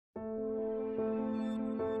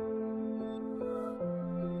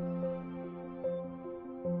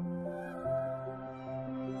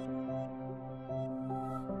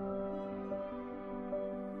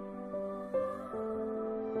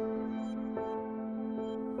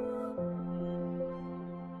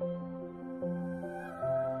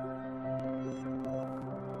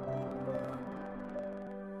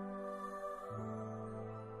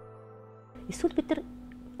Эсвэл бид нар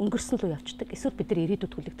өнгөрсөн рүү явцдаг. Эсвэл бид нар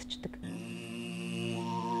ирээдүйд хүлэгдчихдэг.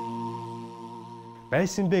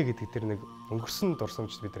 Байсан бэ гэдэг тэр нэг өнгөрсөн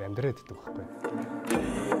дурсамжид бид нар амьдраад идэх байхгүй.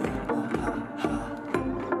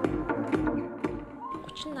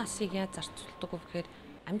 30 насыг яаж зарцуулдаг вэ гэхээр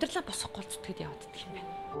амьдралаа босох голцдогд яваад идэх юм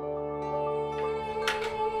байна.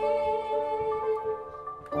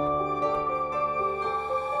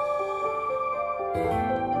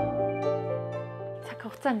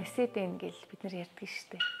 Хугацаа нисээд байна гэж бид нар ярьдаг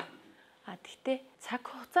шүү дээ. Тэгтээ цаг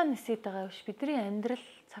хугацаа нисээд байгаа биш бидний амьдрал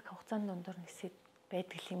цаг хугацааны дундор нисээд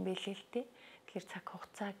байдаг юм байлээ л дээ. Тэгэхээр цаг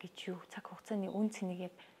хугацаа гэж юу? Цаг хугацааны үн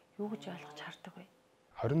цэнийг юу гэж ойлгож хардаг вэ?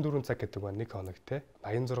 24 цаг гэдэг нь 1 хоног те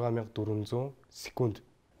 86400 секунд.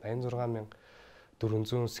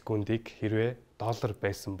 86400 секундыг хэрвээ доллар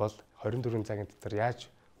байсан бол 24 цагийн дотор яаж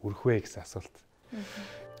өрөх вэ гэсэн асуулт.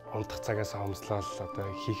 Унтах цагаас хомслол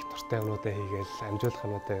одоо хийх дуртай юмнуудаа хийгээл амжуулах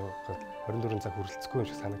юмнуудаа явуулаад 24 цаг хүрэлцэхгүй юм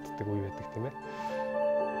шиг санагддаг үе байдаг тийм ээ.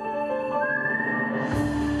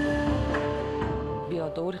 Би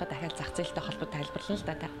одоо өөрийнхөө дахиад зах зээлтэй холбоо тайлбарлана л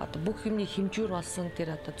да. Одоо бүх юмны хэмжүүр болсон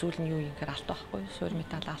тэр одоо зүйл нь юу юм гэхээр алт байхгүй. Суурь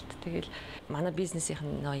металл алт. Тэгэл манай бизнесийнх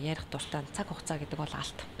нь ярих дуртай цаг хугацаа гэдэг бол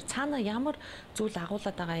алт. Цаана ямар зүйл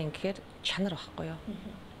агуулад байгаа юм гэхээр чанар байхгүй юу?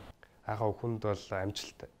 Ахаа хүнд бол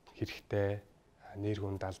амжилт хэрэгтэй. Нэр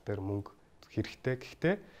хүнд алдар мөнгө хэрэгтэй.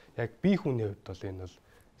 Гэхдээ яг бие хүний хувьд бол энэ бол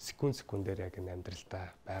секундээр яг энэ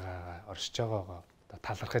амьдралдаа байгаагаа оршиж байгаагаа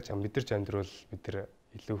талархаж мэдэрч амьдрал бид нар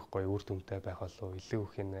илүү их гоё үр дүнтэй байх болов илүү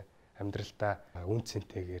их энэ амьдралдаа үн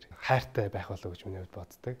цэнтэйгээр хайртай байх болов гэж миний хувьд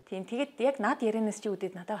боддог. Тийм тэгээд яг над ярианаас чи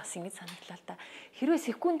үдээд надад бас ингэж санагдлаа л да. Хэрвээ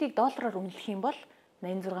секундыг доллараар үнэлэх юм бол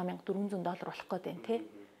 86400 доллар болох гээд байна тий.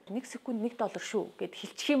 1 секунд 1 доллар шүү гэд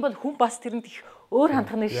хэлчих юм бол хүн бас тэрэнд их өөр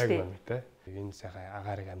хандхна шүү дээ. Энэ сайхан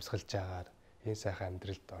агаарыг амьсгалж байгаагаар, энэ сайхан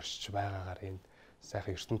амьдралд оршиж байгаагаар, энэ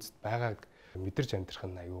сайхан ертөнцид байгааг мэдэрч амьдрах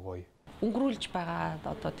нь аюу гоё. Өнгөрүүлж байгаа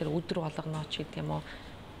одоо тэр өдөр болгоно ч гэдэг юм уу.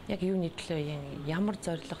 Яг юуны төлөө ямар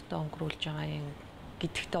зорилготой өнгөрүүлж байгаа юм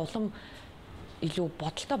гэдэгтээ улам илүү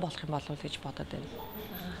бодолтой болох юм болов уу гэж бодоод байна.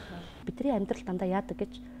 Бидний амьдрал дандаа яадаг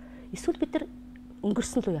гэж эсвэл бид нар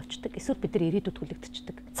өнгөрсөн рүү явцдаг. Эсвэл бид нар ирээдүйд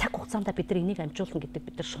хүлэгдчихдэг. Цаг хугацаанд бид нар энийг амжуулна гэдэг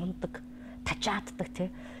бид нар шундаг. Тажааддаг тий.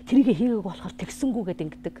 Тэрийг хийгээг болохоор тэгсэнгүү гэд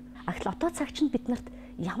ингэдэг. Ахил одоо цаг чинь биднэрт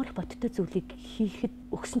ямар бодиттой зүйлийг хийхэд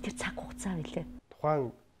өгсөн тэр цаг хугацаа байлээ.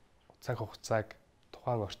 Тухайн цаг хугацааг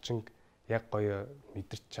тухайн орчинг яг гоё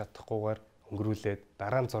мэдэрч чадахгүйгээр өнгөрүүлээд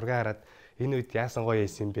дараа нь зураг хараад энэ үед яасан гоё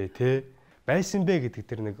байсан бэ тий. Байсан бэ гэдэг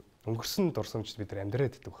тэр нэг өнгөрсөн дурсамжид бид нар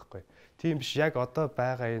амьдраад идэх байхгүй. Тийм биш яг одоо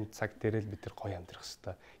байгаа энэ цаг дээр л бид нар гоё амьдрах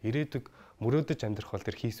хэрэгтэй. Ирээдүг мөрөөдөж амьдрах бол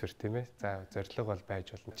тэр хийсвэр тийм ээ. За зориг бол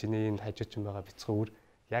байж болно. Чиний энэ хажууч юм байгаа бяцхан үр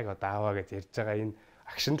яг одоо аваа гэж ярьж байгаа энэ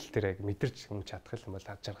агшинд л тэр яг мэдэрч юм чадах юм бол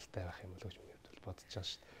аж жаргалтай байх юм болов гэж миний бодож байгаа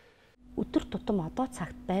шүү дээ. Өдөр тутам одоо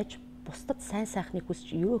цагт байж бусдад сайн сайхныг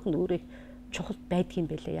хүсч ерөөх нь өөрөө чухал байдгийн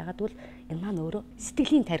байлээ. Ягаад гэвэл энэ маань өөрөө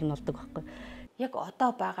сэтгэлийн тарин болдог байхгүй. Яг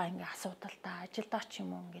одоо байгаа ингээ асуудалтай ажилдаа ч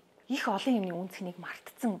юм уу ингээд их олон юмны үнцнийг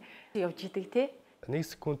мартцсан явж идэг тий. 1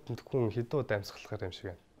 секундэд хүн хэдэн удаа амьсгалахаар юм шиг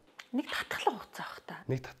байна. Нэг татгалаа хугацаа бах та.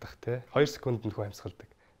 Нэг татах тий. 2 секундэд хүн амьсгалдаг.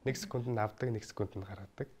 1 секундэд авдаг, 1 секундэд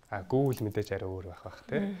гаргадаг. Гүүл мэдээж арай өөр байх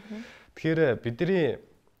тий. Тэгэхээр бидний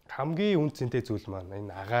хамгийн үн цэнтэй зүйл маань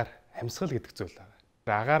энэ агаар амьсгал гэдэг зүйл байгаа.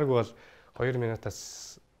 Агааргүй бол 2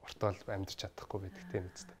 минутаас уртвал амьдарч чадахгүй байдаг тийм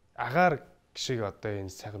үстэй. Агаар шиг одоо энэ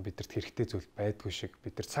сайхан бидэрт хэрэгтэй зүйл байдгүй шиг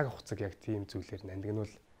бид нар цаг хугацааг яг тийм зүйлээр нандинвал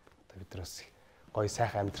одоо бид нар бас гоё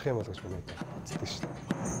сайхан амьдрах юм бол гэж миний боддог шүү дээ.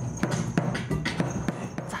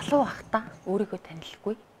 Залуу байхдаа өөрийгөө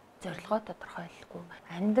танилгүй, зорилгоо тодорхойлохгүй,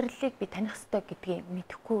 амьдралыг би таних ёстой гэдгийг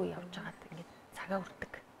мэдэхгүй явж байгаад ингээд цагаа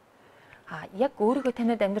үрдэг. Яг өөрийгөө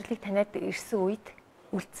таниад амьдралыг таниад ирсэн үед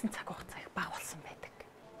үлдсэн цаг хугацаа их бага болсон байдаг.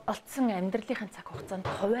 Олдсон амьдралынхаа цаг хугацаанд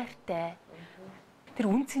хуваартай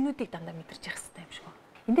тэр үн цэнүүдийг дандаа мэдэрч явах хэрэгтэй юм шиг байна.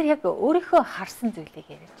 Энд дээр яг өөрийнхөө харсан зүйлийг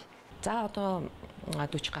яриач. За одоо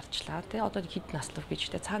 40 гарчлаа тий. Одоо хэд наслав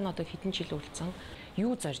гэж тий. Цаана одоо хэдэн жил үлдсэн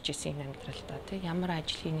юу зорж исэн энэ амьдралдаа тий. Ямар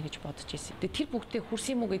ажил хийнэ гэж бодож исэн. Тэр бүгдээ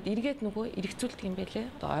хүрсэн юм уу гэд эргээд нөгөө эргэцүүлдэг юм байлээ.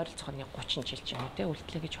 Одоо ойролцоогны 30 жил ч юм уу тий.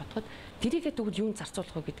 Үлдлээ гэж бодоход тэрийгээ тэгвэл юунд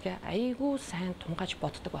зарцуулах вэ гэдгээ айгүй сайн тунгааж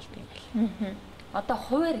боддог болт юм байл. Одоо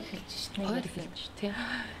хуваар эхэлж шít нэг хуваар эхэлж тий.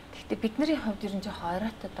 Гэхдээ бидний хувьд ер нь жоохон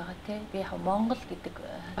оройтод байгаа тий. Би яг Монгол гэдэг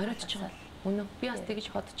оройтч байгаа. Үнэн би бас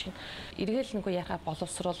тэгж бодож байна. Эргээл нөгөө яхаа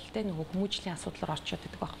боловсрол тий нөгөө хүмүүжлийн асуудлаар орчод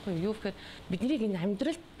байдаг байхгүй юу? Юу гэхээр биднийг энэ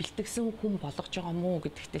амьдралд бэлтгэсэн хүн болгож байгаа мó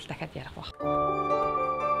гэдэгтэл дахиад ярих баг.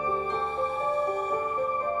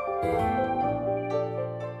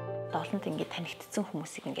 Доолнод ингээд танигдсан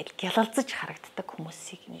хүмүүсийг ингээд гялалзаж харагддаг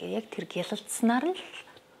хүмүүсийг ингээд яг тэр гялалцснаар нь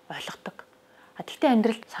ойлгодог. Гэхдээ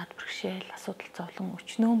амьдралд саад бэрхшээл, асуудал зовлон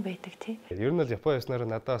өчнөөн байдаг тий. Ер нь бол Япон явснаар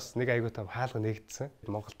надад бас нэг айгүй том хаалга нэгдсэн.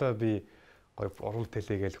 Монголдо би гоё уран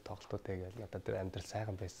бүтээлээгээл тоглолтуудаа гээл надад тэр амьдрал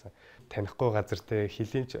сайхан байсан. Танихгүй газар те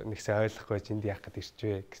хэлийн ч нэгсээ ойлгохгүй энд яах гээд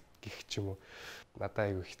ирчвэ гэх ч юм уу. Надад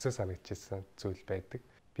айгүй хэцүү санагдчихсан зүйл байдаг.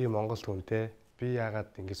 Би Монгол хүнтэй би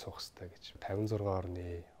яагаад ингэж суух хэрэгтэй гэж 56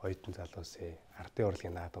 орны оюутан залуусын ардын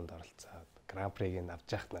урлагийн наадамд оролцоод Гран Приг-ийг авч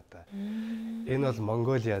яхад надаа. Энэ бол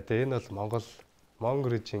Монголиа те энэ бол Монгол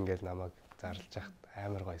Монгорж ингээл намайг зарлж яхад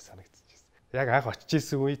амар гоё санагдчихсэн. Яг анх очиж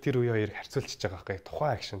исэн үе тэр үе хоёрыг харьцуулчихж байгаа байхгүй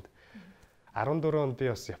тухайн акшнд. 14 онд би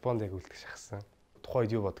бас Японд яг үлдэх шахсан.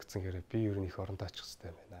 Тухайд юу бодгдсон гэхээр би ер нь их орондоо очих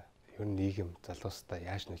хэрэгтэй байна. Ер нь нийгэм залуустай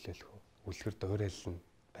яаж нөлөөлөх вэ? Үлгэр дуурайлна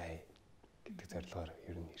бай гэдэг зорилгоор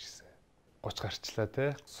ер нь ирсэн. 30 гарчлаа те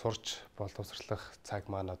сурч боловсрлох цаг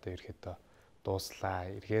маань одоо ерөөдөө дууслаа.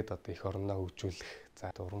 Эргээд одоо их орноо хөгжүүлэх, за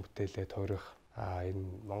уран бүтээлээ тойрох,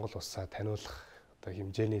 энэ Монгол улсаа таниулах одоо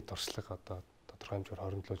хэмжээний туршлага одоо тодорхой хэмжээр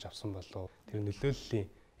хоригдлуулж авсан болов. Тэр нөлөөллийн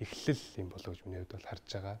эхлэл юм болов гэж миний хувьд бол харж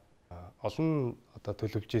байгаа. Олон одоо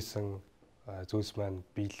төлөвлөж исэн зүйлс маань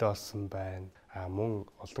биелээ болсон байна. Мөн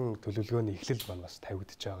олон төлөвлөгөөний эхлэл маань бас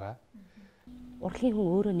тавигдж байгаа. Урлагийн хүн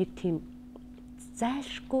өөрөө нэг тийм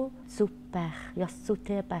зайлшгүй зүв байх, ёс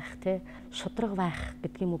зүйтэй байх, те шудраг байх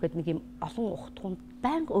гэдэг юм уу гэдэг нэг юм олон ухтгунд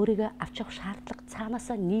байнга өөрийгөө авч явах шаардлага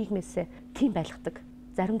цаанаасаа нийгмээсээ тийм байлгадаг.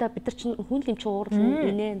 Заримдаа бид нар чинь хүн лимч уурлан,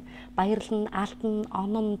 инээн, баярлан, аалтан,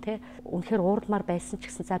 онон те үнэхээр уурламар байсан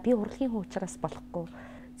ч гэсэн за би урлагийн хүн учраас болохгүй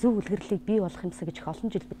зөв үлгэрлийг бий болох юмсаа гэж их олон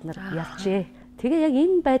жил бид нар ялжээ. Тэгээ яг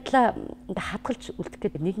энэ байдлаа ингээ хадгалж үлдэх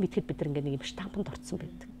гэдэг нийгэм итгэхэд бид нар ингээ нэг юм штампанд орсон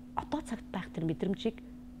байдаг. Одоо цагт байх тэр мэдрэмжийг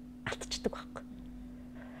алдчихдаг байхгүй.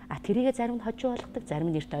 Тэрийгэ зарим нь хожуу болгодог,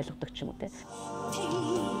 зарим нь нэрт ойлгодог ч юм уу те.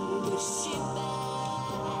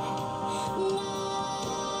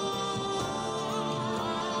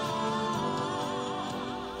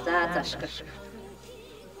 За зашгаш.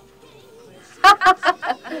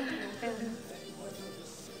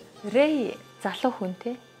 Рэй залуу хүн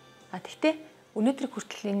те. Тэгтээ өнөөдөр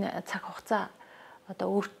хүртэл энэ цаг хугацаа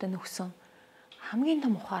одоо өөртөө нөхсөн хамгийн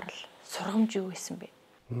том ухаарл сургамж юу байсан бэ?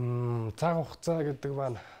 Цаг хугацаа гэдэг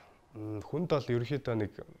маань хүнд бол ерөөхдөө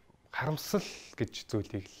нэг харамсал гэж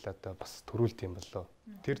зүйлийг л одоо бас төрүүлдэг юм болоо.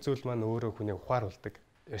 Тэр зүйл маань өөрөө хүнийг ухааруулдаг.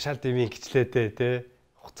 Шал дивийн гिचлээдээ те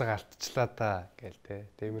хугацаага алдчихлаа та гээл те.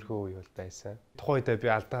 Тиймэрхүү үе бол байсан. Тухайн үедээ би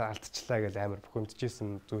алдчихлаа гэж амар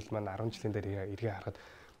бухимдчихсэн зүйл маань 10 жилийн дээр эргээ харахад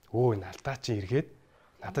өө энэ алдаа чи эргээд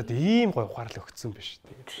надад ийм гой ухаарлал өгсөн биш.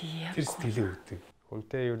 Тэр сэтгэлээ үүддэг.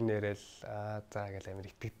 Хүнтэй юу нэрэл за гэж амар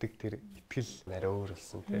итгэдэг тэр итгэл нарай өөр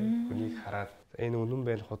болсон те. Хүнийг хараад энэ үнэн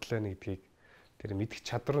байна худлаа нэгдгийг тэр мэдэх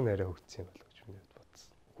чадвар нарай хөгжсөн юм болов гэж миний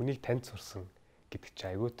бодсон. Хүнийг танд сурсан гэдэг чи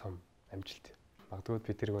айгүй том амжилт. Магадгүй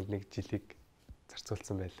би тэр хүнд нэг жилийг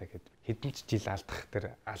зарцуулсан байлаа гэхэд хэдэн ч жил алдах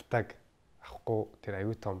тэр алдааг авахгүй тэр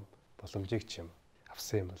айгүй том боломжийг ч юм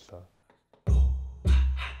авсан юм болоо.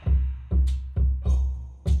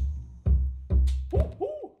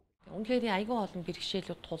 Үнэхээр айгүй олон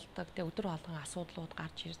бэрхшээлүүд тулдаг, тэ өдөр болгон асуудлууд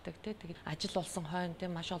гарч ирдэг, тэ тэгээд ажил болсон хойно тэ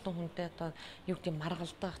маш олон хүнтэй одоо юу гэдэг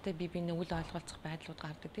маргалдах, тэ бие биенээ үл ойлголцох байдлууд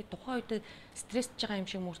гардаг. Тэ тухайн үед стрессж байгаа юм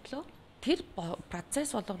шиг мөртлөө тэр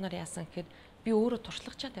процесс болгоноор яасан гэхээр би өөрөө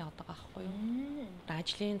туршлагачаад яваад байгаа байхгүй юу?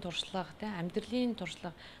 Ажлын туршлага, тэ амьдралын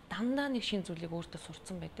туршлага дандаа нэг шин зүйлийг өөртөө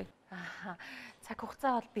сурцсан байдаг. Цаг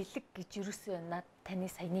хугацаа бол бэлэг гэж юусэн над таны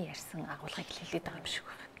саяны ярьсан агуулгыг хэлээд байгаа юм шиг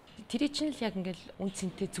байна. Тэр чинь л яг ингээл үн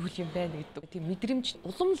цэнтэй зүйл юм байна гэдэг. Тийм мэдрэмж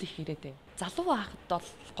улам л их ирээд байна. Залуу байхад бол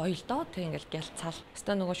гоё л доо тэг ингээл гялцаал.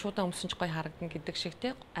 Өстой нөгөө шуудан өмсөн ч гоё харагдан гэдэг шиг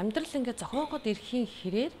те. Амьдрал ингээд зохиогоод ирэхийн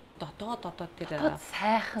хэрээр дотоод тэр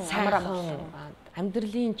сайхан амар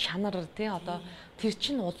амьдралын чанар те одоо тэр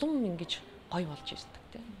чинь улам ингэж гоё болж ирдэг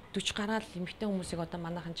те. 40 гараал эмэгтэй хүмүүсийг одоо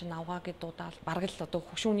манайхан чинь авгаа гэд дуудаал бараг л одоо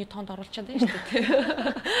хөшүүний тоонд оруулчаад байна шүү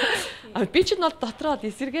дээ те. Би чинь бол дотроо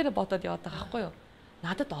эсэргээр бодоод яваад байгаа байхгүй юу?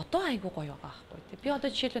 Надад одоо айгүй гоё байгаа байхгүй тий. Би одоо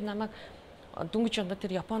жишээлбэл намайг дөнгөж ондоо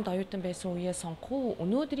тэр Японд оюутан байсан үеэ сонгох уу,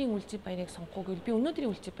 өнөөдрийн үлзий баярыг сонгох уу гэвэл би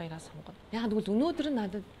өнөөдрийн үлзий баяраа сонгоно. Яг тэгвэл өнөөдөр нь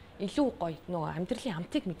надад илүү гоё нөгөө амьдралын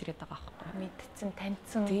амтыг мэдрээд байгаа байхгүй. Мэдсэн,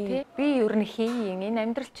 таньсан тий. Би ер нь хийн энэ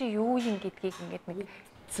амьдрал чи юу юм гэдгийг ингээд нэг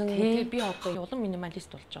тий би одоо улам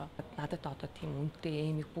минималист болж байгаа. Надад одоо тийм үнэтэй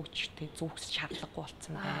эмиг бүгчтэй зүгс шаардлагагүй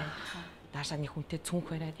болцсон байна. Даашаа нэг хүнтэй цүнх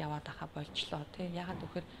бариад яваад байхаа болжлоо тий. Ягаад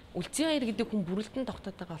гэвэл үлзий баяр гэдэг хүн бүрэлдэн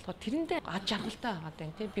тогтоод байгаа болохоор тэрэндээ аж аргалтай байгаад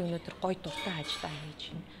байна тий. Би өнөөдөр гоё дуртай ажиллаа хийж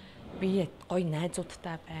байна. Би гоё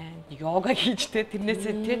найзуудтай байна. Йога хийж тий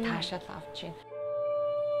тэрнээсээ тий таашаал авч байна.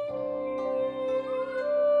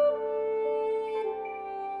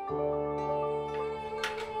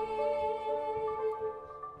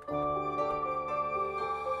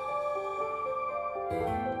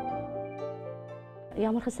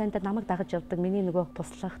 ямархан сайндаа намайг дагаж явдаг миний нөгөө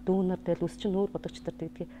туслах дүүнер тэгэл үс чинь нүүр бодогчдод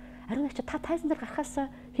гэдгийг ариун ачаа та тайзан дээр гарахаас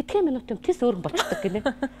хэдхэн минут юм тис өөрөн болчихдог гинэ.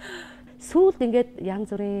 Сүүлд ингээд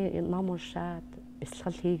янз бүрийн ном уншаад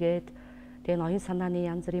бясалгал хийгээд тэгээ ноён санааны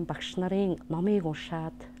янз бүрийн багш нарын номыг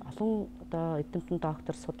уншаад олон одоо эдэмтэн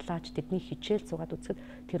доктор судлаач тэдний хичээл зугаад үзэхэд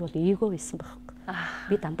тэр бол эго байсан байхгүй.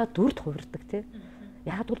 Би дандаа дүрд хувирдаг тий.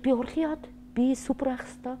 Яг бол би урлагийн яд би супер байх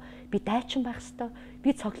хэвээр, би дайчин байх хэвээр, би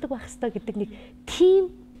цоглог байх хэвээр гэдэг нэг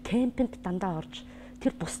тим темпэнд дандаа орж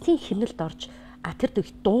тэр бусдын химнэлд орж тэр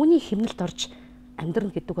дууны химнэлд орж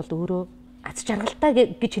амьдрна гэдэг бол өөрөө аз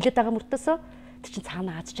жаргалтай гэж хэлээд байгаа мөртөөсөө тэр чинь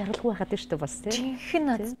цаана аз жаргалгүй байхад шүү дээ бас тийм.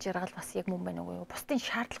 Жинхэнэ аз жаргал бас яг мөн байна уу? Бусдын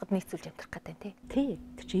шаардлагад нийцүүлж амьдрах гэдэг тийм. Тий.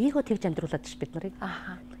 Тэр чинь эго тэгж амьдруулад ш бид нарыг.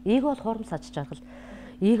 Эго бол хоромс аз жаргал.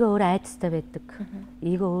 Эго өөрөө айдастай байдаг.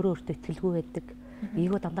 Эго өөрөө өөртөө итгэлгүй байдаг.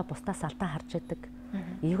 Эго дандаа бусдаас алдаа харж байдаг.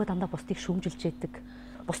 Эго дандаа бусдыг шүүмжилж байдаг.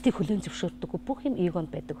 Бусдыг хүлээн зөвшөөрдөг. Бүх юм эгонд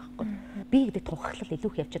байдаг байхгүй. Би гэдэг тунхаглал илүү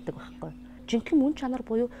их явж чаддаг байхгүй. Жинхэнэ мөн чанар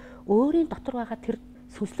буюу өөрийн дотор байгаа тэр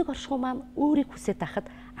сүнслэг оршихуй маань өөрийг хүсээд байхад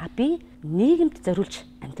би нийгэмд зориулж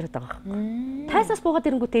амьдраад байгаа байхгүй. Тайсаас буугаад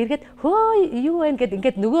ирэнгүүтээ эргээд хөө юу вэ гэд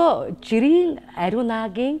ингээд нөгөө жирийн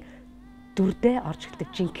ариунагийн дүрдээ орж эхэлдэг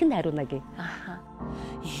жинхэнэ ариунагийн.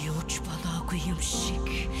 Юуч болоогүй юм шиг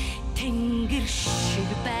тэнгэр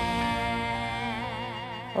шиг бай.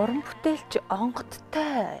 Уран бүтээлч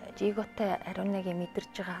онгодтой, жиготой ариунагийн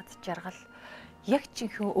мэдэрж байгаа аз жаргал яг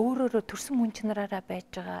жинхэнэ өөрөөрөө төрсөн мөн чанараараа байж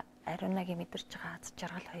байгаа ариунагийн мэдэрж байгаа аз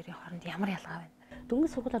жаргал хоёрын хооронд ямар ялгаа байна?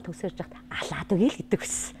 Дөнгөж сургуулиар төгсөж яхад алаад өгье л гэдэг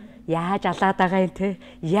байсан. Яаж алаад байгаа юм те?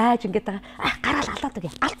 Яаж ингэж байгаа? Гараал алаад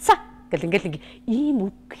өгье. Алдсан гэл ингээл ийм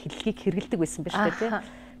үг хэллэгийг хэрэгэлдэг байсан ба шүү дээ те.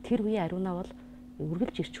 Тэр үеийн ариунаа бол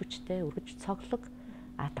үргэлж ирч хүчтэй, үргэлж цоглог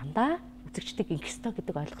дандаа үзэгчдийг ингсто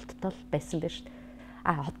гэдэг ойлголттой байсан байна шүү дээ.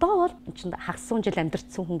 Одоо бол чинь хагас 100 жил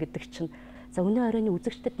амьдарчсан хүн гэдэг чинь за өнөө оройны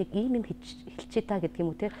үзэгчдэд нэг ийм юм хэлчихээ та гэдэг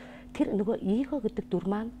юм уу те. Тэр нөгөө эго гэдэг дүр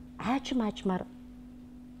маань аажмаар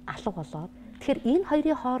алга болоод тэгэхээр энэ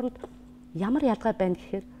хоёрын хооронд ямар ялгаа байна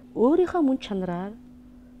гэхээр өөрийнхөө мөн чанараар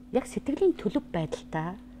яг сэтгэлийн төлөв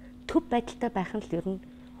байдалтай төв байдалтай байх нь л ер нь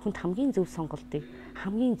хүнд хамгийн зөв сонголтыг,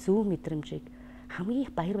 хамгийн зөв мэдрэмжийг, хамгийн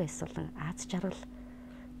их баяр баясгалан аз жаргал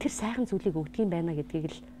тэр сайхан зүйлийг өгдөг юм байна гэдгийг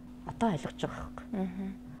л одоо ойлгож байгаа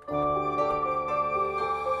хэрэг.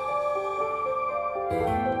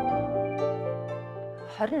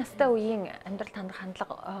 20 настай үеийн амьдрал хандах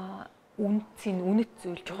хандлага үнэт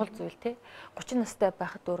зүйл, чухал зүйл тий. 30 настай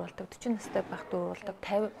байхад өөр болдог, 40 настай байхад өөр болдог,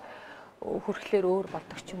 50 хүрэхлээр өөр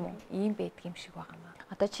болдог ч юм уу. Ийм байдаг юм шиг байгаа юм аа.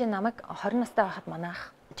 Одоо чи намайг 20 настай байхад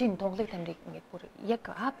манайх чин тунгалаг тамирыг ингээд бүр яг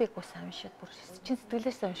AB гоо сайн уншаад бүр чин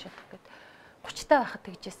сэтгэлээс уншаад гэхэд 30 таа байхад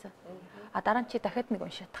тэгжсэн. Дараа нь чи дахиад нэг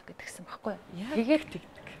уншаад тах гэдгсэн байхгүй юу? Тэгээд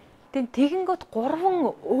тэгдэг. Тэгэнгүүт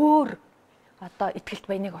 3 өөр одоо ихтгэлт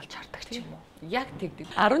баяныг олж хардаг ч юм уу. Яг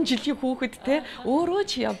тэгдэг. 10 жилийн хүүхэд те өөрөө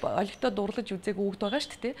чи олигтой дурлаж үзээг өгд байгаа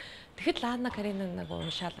шүү дээ. Тэгэхэд Лана Карина нэг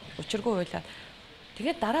уншаал учиргүй байлаа.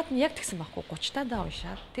 Тэгээд дараад нь яг тэгсэн байхгүй 30 таадаа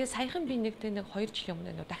уншаад. Тэгээд саяхан би нэг 2 жилийн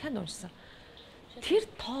өмнө дахиад уншсан. Тэр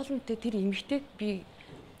тоолонтой тэр эмэгтэйг би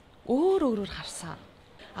өөрөөр харсан.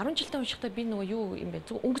 10 жилдээ уншихдаа би нөгөө юу юм бэ?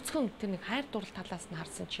 Зөв өнгөцгөн тэр нэг хайр дурлал талаас нь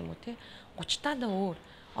харсан ч юм уу те. 30 таадаа өөр.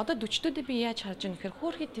 Одоо 40-дөө би яаж харж байгаа нөхөр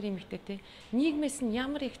хөөрхий тэр эмэгтэй те нийгмээс нь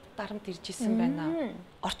ямар их дарамт ирж исэн байна.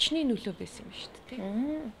 Орчны нөлөө байсан юм шүү дээ те.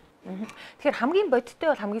 Тэгэхээр хамгийн бодиттой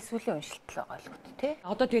бол хамгийн сүүлийн уншилт л байгаа л гот те.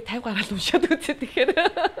 Одоо тэгээ 50 гараад уншаад үзээ тэгэхээр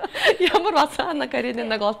ямар басаана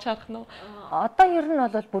Карининаг олж харах нь. Одоо ер нь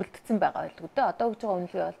бол бүрэлдсэн байгаа байлгүй те. Одоо өгж байгаа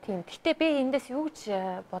үнэлгээ бол тийм. Гэтэ би эндээс юу гэж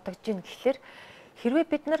бодож байна гэхэлэр хэрвээ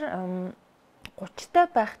бид нар 30-тай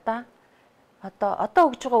байхдаа одоо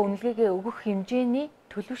өгж байгаа үнэлгээгээ өгөх хэмжээний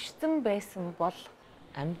төлөвшсөн байсан бол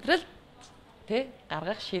амьдрал тэ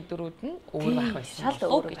гаргах шийдвэрүүд нь өөр байх байсан.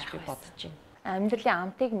 Шал өөр гэж би бодож байна. Амьдралын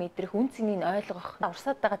амтыг мэдрэх, үн цэнийг ойлгох,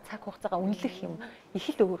 урсаад байгаа цаг хугацаагаа үнэлэх юм их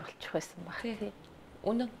л өөр болчих байсан баг тий.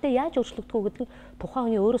 Үнэн. Тэгээ яаж өөрчлөгдөх үү гэдэг нь тухайн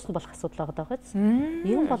хүний өөрөөс нь болох асуудал байгаа даа.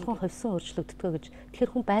 Юм болгон ховсон өөрчлөгддөг гэж.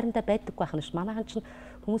 Тэгэхээр хүн байрандаа байдаггүй байх нь ш. Манайхан ч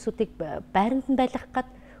хүмүүсүүдийг байранд нь байлгах гад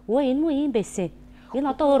өө энэ муу юм байсан. Энэ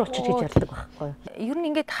одоо өөр очиж гэж ярьдаг байхгүй юу? Ер нь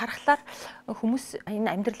ингээд харахаар хүмүүс энэ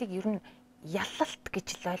амьдралыг ер нь ялалт гэж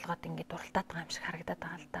л ойлгоод ингээд дуралтаад байгаа юм шиг харагдаад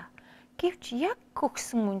байгаа л да. Гэвч яг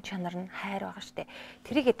өгсөн мөн чанар нь хайр байгаа штэ.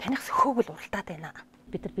 Тэрийгэ таних сөхөөг л уралтаад байна.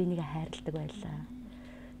 Бид нар биенийгээ хайрладаг байлаа.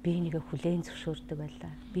 Биенийгээ хүлээн зөвшөөрдөг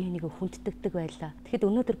байлаа. Биенийгээ хүнддэгдэг байлаа. Тэгэхэд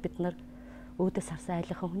өнөөдөр бид нар өөдөөс харсан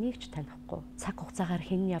айлынхан хүнийг ч танихгүй. Цаг хугацаагаар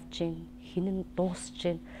хэн явж гин, хэн нь дуусж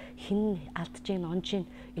гин, хэн алдж гин, онж гин,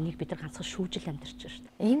 энийг бид нар ганцхан шүүжил амьдарч байна шүү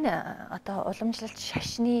дээ. Энэ одоо уламжлалт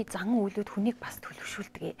шашны зан үйлүүд хүнийг бас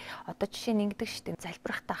төлөвшүүлдэг. Одоо жишээ нь ингэдэг шүү дээ.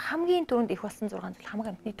 Залбирахтаа хамгийн түрүүнд их болсон 6 зүйл хамаг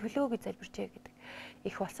амьтны төлөө гэж залбирчээ гэдэг.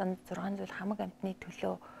 Их болсон 6 зүйл хамаг амьтны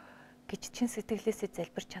төлөө гэж чин сэтгэлээсээ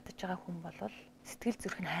залбирч чадаж байгаа хүн бол сэтгэл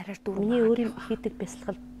зүрх нь хайраар дүүрэн. Миний өөрийн хийдэг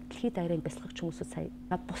бясалгал дэлхийд даяарын бясалгагч хүмүүсүүд сая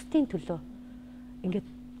бусдын төлөө ингээд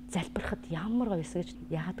залбирахад ямар гоё эсэ гэж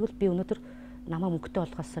яагаад гэвэл би өнөөдөр намаа мөнгөтэй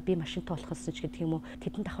болохоосоо би машинтай болохоос ч гэдэг юм уу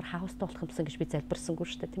тэдэнд давхар хаустай болох юмсан гэж би залбирсангүй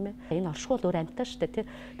шүү дээ тийм ээ. Энэ оршуул өөр амьтаа шүү дээ тийм.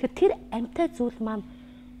 Тэгэхээр тэр амьтаа зүйл маань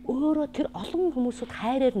өөрөө тэр олон хүмүүсүүд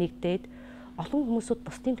хайраар нэгдээд олон хүмүүсүүд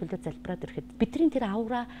бусдын төлөө залбираад ирэхэд бидний тэр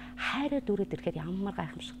аура хайраар дүүрээд ирэхэд ямар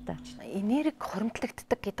гайхамшигтай. Энерги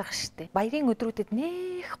хоримтлагддаг гэдэг шүү дээ. Баярын өдрүүдэд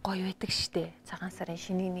нэх гоё байдаг шүү дээ. Цагаан сарын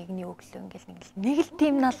шинийн нэгний өглөө ингээл нэг л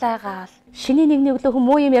тийм налайгаал. Шинийн нэгний өглөө хүн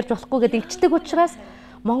муу юм ярьж болохгүй гэдэг игчдэг учраас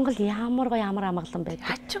Монгол ямар гоё амар амгалан байдаг.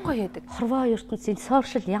 Хачин гоё байдаг. Хорвоо ертөнцийн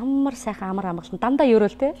сошиал ямар сайхан амар амгалан дандаа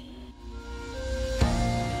ерөөл те.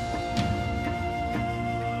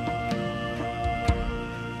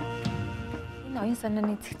 Оюун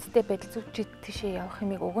санааны цэгцтэй байдал зүвчид тийшээ явах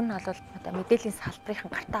юмыг уг нь бол одоо мэдээллийн салбарын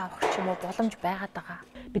гартаа авах ч юм уу боломж байгаад байгаа.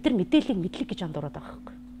 Бид нар мэдээллийг мэдлэг гэж андуураад байгаа хэрэг.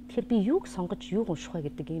 Тэгэхээр би юуг сонгож юуг унших вэ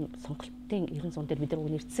гэдэг ийм сонголтын 90 дээр бид нар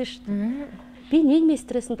үнэрсэн шүү дээ. Би нийгмийн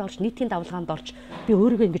стрессэнд орж, нийтийн давлгаанд орж, би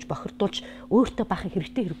өөрийгөө ингэж бохирдуулж, өөртөө бахан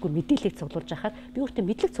хэрэгтэй хэрэггүй мэдээллийг цуглуулж яхаар би өөртөө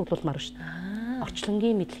мэдлэг цуглуулмаар шүү дээ.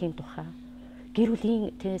 Орчлонгийн мэдлэгийн тухай, гэр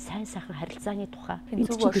бүлийн сайн сайхан харилцааны тухай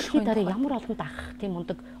дэлхийд дараа ямар олон дах тийм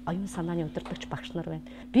мундаг оюун санааны удирдагч багш нар байна.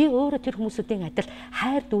 Би өөрөө тэр хүмүүсүүдийн адил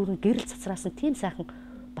хайр дүүрэн гэрэл цацраас нь тийм сайхан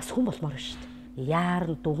бас хүн болмоор байна шүү дээ.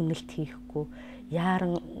 Яаран дүгнэлт хийхгүй,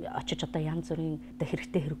 яаран очиж одоо янз бүрийн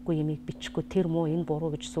хэрэгтэй хэрэггүй юмыг бичихгүй, тэр муу энэ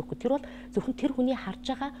буруу гэж суухгүй. Тэр бол зөвхөн тэр хүний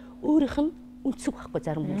харж байгаа өөрийнх нь үнцэг байхгүй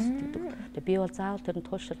зарим хүмүүс гэдэг. Тэгээ би бол заавал тэр нь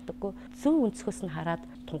туушрдаггүй. Зөв үнцгөөс нь хараад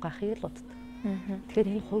тунгаахыг л боддог.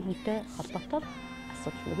 Тэгэхээр энэ хувь хүнтэй холбоотой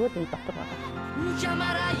асуудал нөгөө энэ дотор байгаа.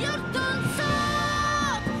 Жамара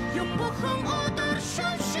ертөнцөд юм бүхэн өдөр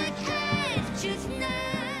шавшиг хэлчихнэ.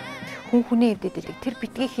 Хүн хүний эвдэд идэг. Тэр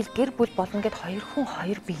битгий хэл гэр бүл болно гэд хоёр хүн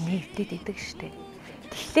хоёр биенээ эвдэд идэг штэ.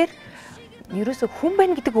 Тэгэхээр ерөөсө хүн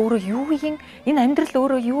байна гэдэг өөрөө юу юм? Энэ амьдрал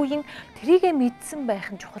өөрөө юу юм? Тэрийгэ мэдсэн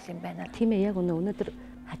байх нь чухал юм байна. Тийм ээ, яг өнөөдөр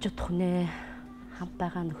хажуудах хүнээ хамт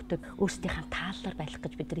байгаа нөхдөд өөрсдийнхээ тааллаар байх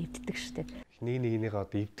гэж бид нар эвддэг штэ. Нэг нэгнийгээ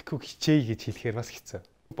одоо эвдэхгүй хичээе гэж хэлэхээр бас хэцүү.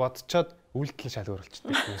 Бодцоод үйлдэл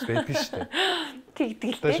шалгуурлцдаг хүмүүс байдаг штэ. Тэгдэг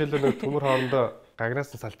л дээ. Жишээлбэл нэг төмөр хоорондоо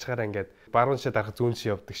гаграас нь салчгаараа ингээд баруун шид дарах зүүн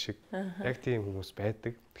шид явдаг шиг. Яг тийм хүмүүс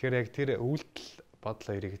байдаг. Тэгэхээр яг тэр үйлдэл бодол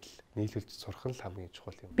хоёрыг л нийлүүлж сурах нь л хамгийн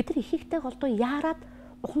чухал юм. Бид нар их ихтэй голдуу яарад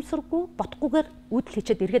ухамсаргүй бодохгүйгээр үйлдэл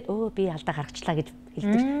хийчихэд эргээд би алдаа гаргачлаа гэж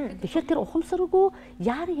хэлдэг. Тэгэхээр тэр ухамсаргүй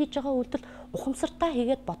яарын хийж байгаа үйлдэл ухамсартаа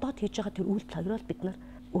хийгээд бодоод хийж байгаа тэр үйлдэл хоёроо бид нар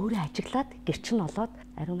өөрөө ажиглаад гэрч нь олоод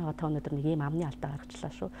ариун байгаа та өнөөдөр нэг юм амны алдаа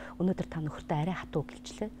гаргачлаа шүү. Өнөөдөр та нөхөртөө арай хатуу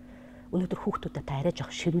гэлчлээ. Өнөөдөр хүүхдүүдэд та арай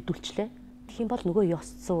жоох ширүүдүүлчлээ. Тэгэх юм бол нөгөө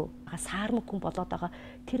ёсцоо саармаг хүн болоод байгаа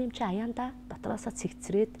тэр юм чи аяанда дотроосоо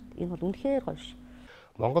цэгцрээд энэ бол үнэхээр гоё ш.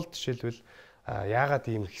 Монголд жишээлбэл яагаад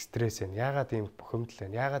ийм их стресс байна? Яагаад ийм бухимдал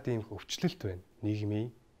байна? Яагаад ийм их өвчлөлт байна?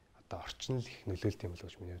 Нийгмийн одоо орчин л их нөлөөлт юм л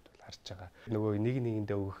гэж миний хувьд бол харж байгаа. Нөгөө нэг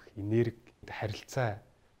нэгэндээ өгөх энерги, харилцаа,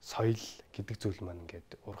 соёл гэдэг зүйл маань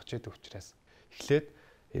ингээд ургаж яадаг учраас эхлээд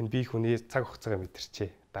энэ бие хүний цаг хугацаагаа мэдэрчээ.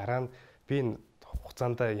 Дараа нь би энэ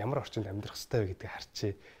хугацаанд ямар орчинд амьдрах ёстой вэ гэдгийг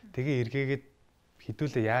харчээ. Тэгээ эргээгээд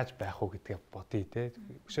хідүүлээ яаж байх уу гэдгээ бодъё те.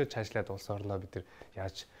 Өшөө цаашлаад улс орноо бид нар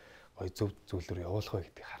яаж гоё зөв зүйлээр явуулах вэ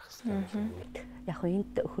гэдгийг харах хэрэгтэй. Яг хөө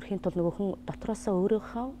энд хөрхийн тулд нөгөө хүн дотроосоо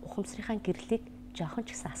өөрийнхөө ухамсарынхаа гэрлийг жоохон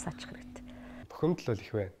ч гэсэн асаачих хэрэгтэй. Бухимдал бол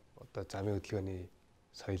их байна. Одоо замын хөдөлгөөний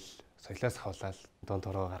соёлоос хавлаад дон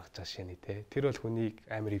тороо гаргаж байгаа шинэ те. Тэр бол хүнийг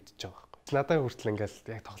амар эвдэж байгаа байхгүй. Надад хүртэл ингээл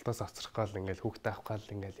яг тоглолтоос оцрох гал ингээл хүүхдээ авах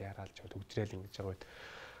гал ингээл яраалж төгжрэл ингэж байгаа үед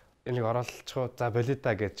энийг оруулчихоо за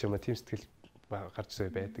болида гэж юм тийм сэтгэл гарч зүй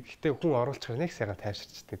байдаг. Гэтэ хүн оруулчих нэг сайхан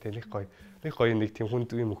тайвширчдаг те. Нэг гоё нэг тийм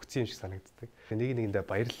хүнд юм өгцөн юм шиг санагддаг. Нэг нэгэндээ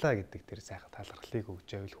баярлалаа гэдэг тэр сайхан талархлыг өгж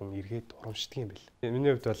байвал хүн эргээд урамшдаг юм бэл.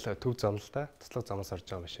 Миний хувьд бол төв зам л та. Туслах замаас орж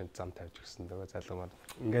байгаа машинд зам тавьж өгсөн. Нөгөө залуу маань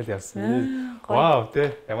ингээл явсан. Вау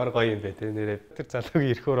те. Ямар гоё юм бэ те. Нэрээ тэр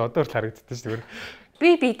залуугийн ирэхөөр одоо л харагддаг шүү дээ.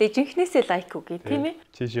 Би дэ жинхнээсээ лайк үгүй тийм ээ.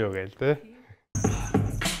 Чишээ гээл те.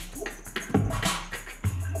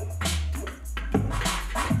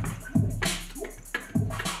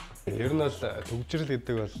 Ер нь бол төгжрөл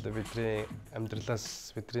гэдэг бол бидний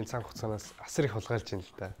амьдралаас бидний цаг хугацаанаас асар их хулгайлж байна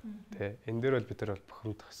л да. Тэ. Энэ дээр бол бид нар бол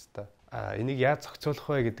бухимдах хэрэгтэй. Энийг яаж зохицуулах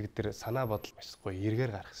вэ гэдэг дээр санаа бодол маш гоё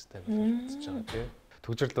эргээр гарах хэрэгтэй гэж бодож байгаа тийм.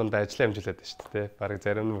 Төгжрөл дундаа ажиллаа хэмжүүлээд байна шүү дээ. Бараг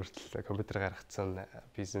зарим нь хүртэл компьютер гаргацсан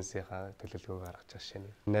бизнесийнхаа төлөвлөгөө гаргаж байгаа шин.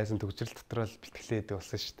 Найсан төгжрөл дотор л бэлтгэлээ хийдэг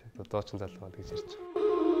болсон шүү дээ. Дуучин залгууд гэж ярьж байгаа.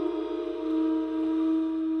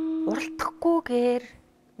 Уралдахгүйгээр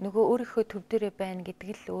нөгөө өөрийнхөө төв дээрээ байна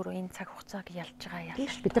гэдэг л өөрөө энэ цаг хугацааг ялж байгаа яа.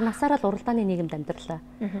 Бид нар насаараа л уралдааны нийгэмд амьдралаа.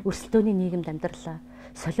 Өрсөлдөөний нийгэмд амьдралаа.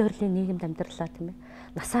 Солиорлын нийгэмд амьдралаа тийм ээ.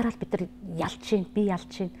 Насаараа л бид нар ялж гин, би ялж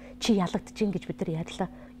гин, чи ялагдж гин гэж бид нар ярьлаа.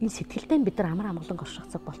 Энэ сэтгэлдээ бид нар амар амгалан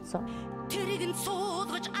оршихцаг болцсон. Тэрийг нь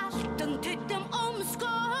суулгаж алтан тэтэм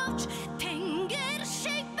өмсгөөч тэнгэр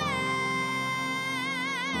шиг бай.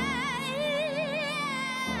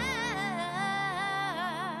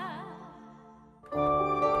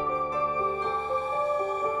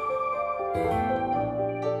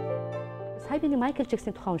 Сая би Майкл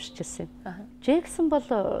Джексийн тухай уншижсэн юм. Джексон бол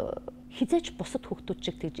хизээч бусад хүүхдүүд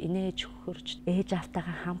чиг тэгж инээж хөхөрж, ээж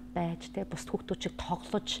аавтайгаа хамт байж, тэ бусад хүүхдүүд чиг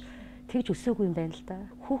тоглож тэгж өсөөгүй юм байна л да.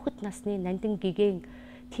 Хүүхэд насны нандин гэгэн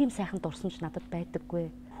тийм сайхан дурсамж надад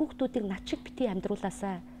байдаггүй. Хүүхдүүдийг над шиг бити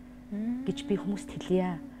амьдруулаасаа гэж би хүмүүст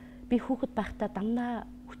хэлье. Би хүүхэд байхдаа дамнаа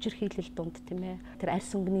хүчирхийлэл дунд тийм ээ. Тэр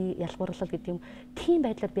арьс өнгөний ялгуурлал гэдэг юм тийм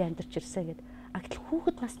байдлаар би амьдарч ирсэн гэд. Гэтэл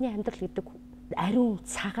хүүхэд насны амьдрал гэдэг ариун,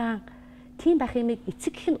 цагаан тийм байх юмыг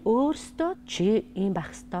эцэг гэх нь өөрсдөө чи ийм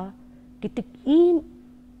байх ёстой гэдэг ийм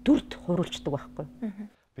дүрд хуруулцдаг байхгүй.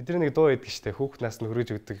 Бидний нэг дуу байдаг штэ хүүхд нас нь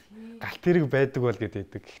хөрөж өгдөг галт хэрэг байдаг бол гэдэг.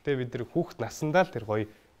 Гэхдээ бид нар хүүхд насандаа л тэр гоё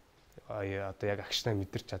одоо яг агшнаа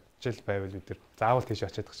мэдэрч чадчихл байвал бид нар заавал тийш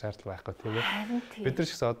очиадах шаардлага байхгүй тийм ээ. Бид нар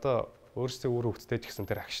ч гэсэн одоо өөрсдөө өөр хүүхдтэй ч гэсэн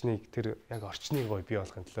тэр агшныг тэр яг орчныг гоё бий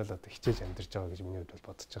болгохын тулд одоо хичээж амьдарч байгаа гэж миний хувьд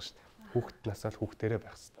бол бодож байгаа штэ. Хүүхд насаа л хүүхдээрээ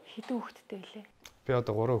байх хэрэгтэй. Хэдэн хүүхдтэй вэ? Би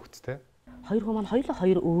одоо 3 хүүхдтэй. Хоёр хүмүүс хоёулаа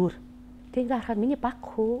хоёр өөр. Тэггээ харахад миний баг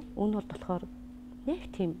хүү энэ бол болохоор нэг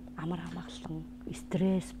тийм амар амгалан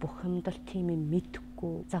стресс бухимдал тийм юм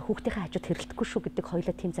мэдхгүй. За хүүхдийнхээ хажууд хэрэлдэхгүй шүү гэдэг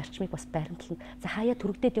хоёулаа тийм зарчмыг бас байрамтлана. За хаяа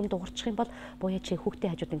түрэгдээд юм дуурчих юм бол буяа чи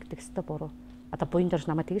хүүхдийн хажууд ингэдэг өстой буруу. Одоо буян дорж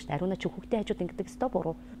намаа тэгэж ариуна чи хүүхдийн хажууд ингэдэг өстой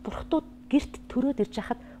буруу. Бурхтууд гэрт төрөөд ирж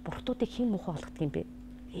хахад бурхтуудыг хэн муухай болгодог юм бэ?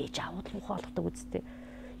 Ээж аауд муухай болгодог үсттэй.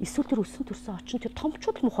 Эсвэл тэр өссөн төрсөн очин тэр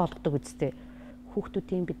томчууд муухай болгодог үсттэй.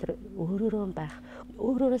 Хүүхдүүдийн бид нар өөрөөрөө байх,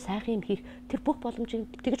 өөрөөрөө сайхан юм хийх тэр бүх боломжийг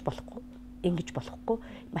тэгж болохгүй. Ингэж болохгүй.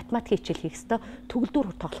 Математик хичээл хийх ёстой,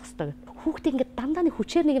 төгөлдөр тоглох ёстой. Хүүхдийг ингээд дандаа нэг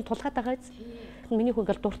хүчээр нэг юм тулгаад байгаа биз. Миний хүн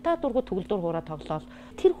ингээл дуртай дургу төгөлдөр хураа тоглоод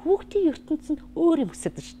тэр хүүхдийн ертөнцийн өөр юм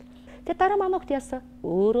өсөд шүү дээ. Тэгээ дараа манай хүүхд яасан?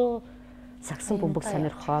 Өөрөө сагсан бөмбөг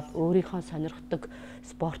сонирхоод, өөрийнхөө сонирхдаг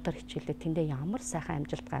спортоор хичээлээ тэндээ ямар сайхан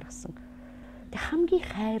амжилт гаргасан. Тэг хамгийн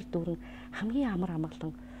хайр дүрэн, хамгийн амар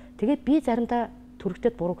амгалан. Тэгээд би заримдаа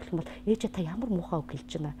түрэгтэд буруу хэлэх юм бол ээж та ямар муухай үг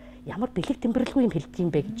хэлж байна. Ямар бэлэг тэмбэрлэгүй юм хэлдэг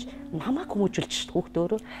юм бэ гэж намайг хүмүүжүүлж шүү хүүхд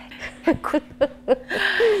өөрөө.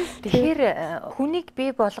 Тэгэхээр хүнийг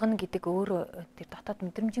бий болгоно гэдэг өөрөө тэр дотоод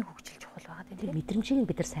мэдрэмжийн хөгжил чухал байгаа тийм. Тэр мэдрэмжийг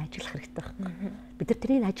бид нар сайжруулах хэрэгтэй байхгүй. Бид нар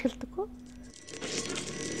тэрийг ажигладаггүй.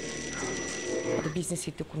 Одоо бизнес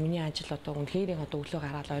хийдэггүй миний ажил одоо үнэхээр одоо өглөө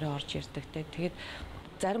гараад орой орж ирдэг те. Тэгээд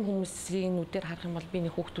зарим хүмүүсийн нүдээр харах юм бол би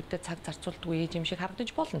нэг хүүхдүүдэд цаг зарцуулдаггүй ээж юм шиг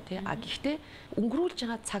харагдаж болно тий. Гэхдээ өнгөрүүлж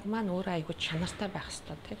байгаа цаг маань өөрөө айгүй чанартай байх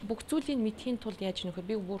хэрэгтэй тий. Бүх зүйлийг мэдхийн тулд яаж нөхөр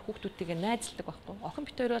би бүр хүүхдүүдтэйгээ найзалдаг байхгүй. Охин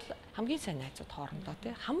бит хоёр бол хамгийн сайн найзууд хоорондоо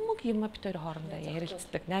тий. Хамаг юм бит хоёр хоорондоо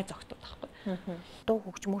ярилцдаг найз охтууд байхгүй. Дуу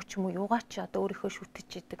хөгжмөө ч юм уу юугаа ч одоо өөрийнхөө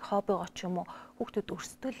шүтэж идэг хоббигоо ч юм уу хүүхдүүд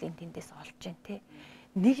өөрсдөө л энэ тэндээс олж जैन тий.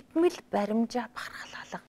 Нэгдмэл баримжаа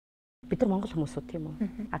бахархлалга. Бид нар монгол хүмүүсүүд тийм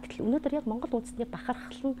үү? Гэтэл өнөөдөр яг монгол үндэсний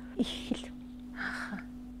бахархал нь их хэл.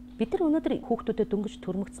 Бид нар өнөөдөр хүүхдүүдэд дөнгөж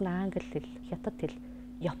төрмөгцсөн англи хэл, хятад хэл,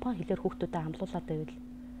 япон хэлээр хүүхдүүдэд амлуулаад байвал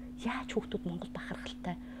яаж хүүхдүүд монгол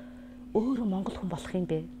бахархалтай өөрөө монгол хүн болох юм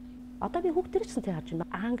бэ? Одоо би хүүхдэр ч тийм харж байна.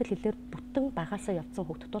 Англи хэлээр бүтэн багаасаа явцсан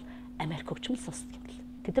хүүхдүүд бол Америк хөгжмөл сонсдог юм бэл.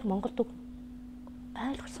 Тэд нар монголд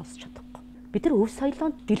ойлгож сонсч чадахгүй. Бид нар өв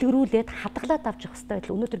соёлоонд дэлгэрүүлээд хадгалаад авч явах хэрэгтэй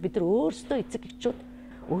байтал өнөөдөр бид нар өөрсдөө эцэг эхчүүд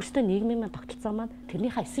өөрсдөө нийгмийн тогтолцоо маань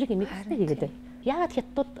тэрнийхээ эсрэг юм хийгээд байна. Яагаад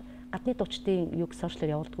хятадууд гадны дуучдын юг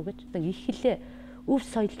сошиалаар явуулдаг гэж их хэлээ өв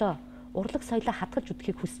соёлоо урлаг соёлоо хадгалж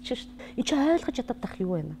үдэхийг хүсэж шít. Энд чи ойлгож чадах тах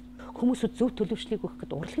юу вэ? Хүмүүсүүд зөв төлөвшлийг өгөх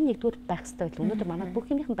гэдэг урлагийн нэгдүгээр байх хэрэгтэй байл. Өнөөдөр манайд бүх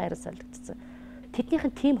юмнийхэн байраас солигдсон. Тэднийх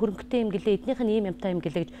нь тийм хөрөнгөтэй юм гэлээ, эднийх нь ийм юмтай юм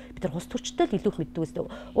гэлээ гэж бид нар ус төрчтэй л илүү их мэддэг үстэй.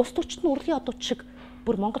 Ус төрчт нь урлагийн одууд шиг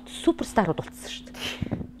бүр Монголд суперстарууд болцсон шүү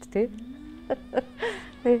дээ.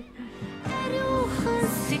 Тэ?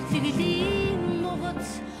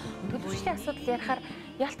 Төлөвшлийн асуудал ярихаар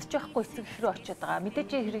ялтч байхгүй эцэг их рүү очиод байгаа. Мэдээж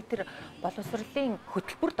хэрэг тэр боловсролын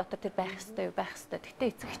хөтөлбөр дотор тэр байх ёстой.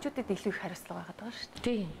 Гэхдээ эцэг эхчүүдэд илүү их хариуцлага байгаа шүү дээ.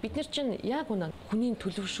 Тийм. Бид нар чинь яг үнэ хүний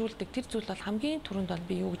төлөвшүүлдэг тэр зүйл бол хамгийн түрүүнд бол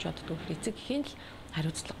би юу гэж боддог вэ? Эцэг эхийн л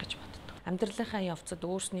хариуцлага гэж боддог. Амьдралынхаа явцад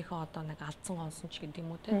өөрснийхөө одоо нэг алдсан онсон ч гэдэг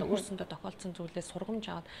юм уу те өөрсөндөө тохиолдсон зүйлээс сургамж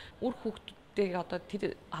аваад үр хүүхдүүдийг одоо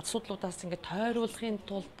тэр асуудлуудаас ингээд тойруулахын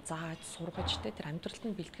тулд зааж сургаж те тэр амьдралд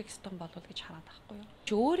нь бэлтгэх ёстой болов гэж хараад байхгүй юу.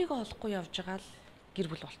 Чи өөрийгөө олохгүй явж байгаа л гэр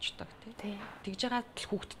бүл болчдөг те. Тэгж байгаа л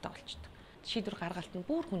хүүхдтэй болчдөг. Шийдвэр гаргалт нь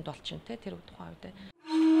бүр хүнд болчихно те тэр тухайн үед.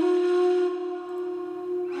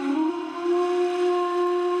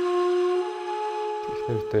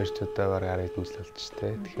 Эхнэртэй ирч удаавар гар эдэмжил болж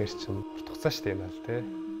тэ. Тэгэхээр чин хугацаа шүү дээ энэ бол тэ.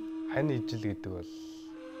 Хань ижил гэдэг бол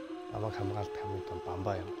намайг хамгаалт хамгийн том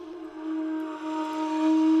бамбаа юм.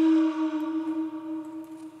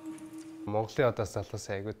 Монголын одоо салаас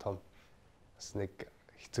айгүй том бас нэг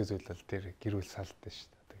хэцүү зүйл бол тэр гэр бүл салдсан шүү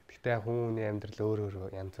дээ. Гэхдээ хүний амьдрал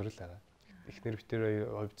өөр янз бүр л байгаа. Эхнэр битэр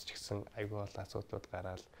хувьд ч гэсэн айгүй бол асуудлууд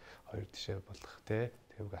гараад хоёр тишээ болох тэ.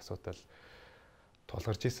 Тэвг асуудал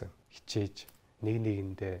тулгарч исэн. Хичээж нэг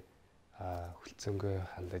нэгэндээ хүлцэнгүй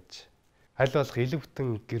хандаж аль болох илүү бүтэн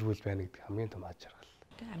гэр бүл байна гэдэг хамгийн том аж аргал.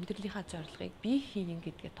 Амьдралынхаа зорилгыг би хийн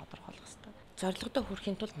гэдгээ тодорхойлох хэрэгтэй. Зорилгодоо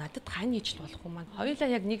хүрэхин тулд надад хань ижил болох юм маань. Хоёулаа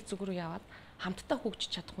яг нэг зүг рүү яваад хамтдаа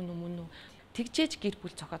хөгжиж чадах нь өмнө нь тэгжээж гэр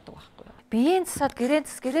бүл зогоодог байхгүй юу? Биеийн засаад гэрээ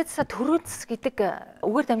засаа төрөө зас гэдэг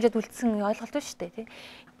үгээр дамжаад үлдсэн ойлголт шүү дээ тий.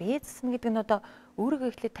 Биеийн засна гэдэг нь одоо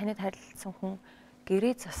өөрийгөө эхлээд танид харилцсан хүн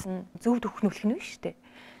гэрээ засна зөв төхнүүлэх нь шүү дээ.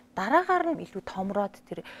 Дараагаар нь илүү томроод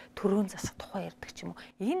тэр төрөөн засах тухай ярьдаг ч юм уу.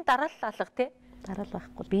 Энэ дараал алга тий. Дараал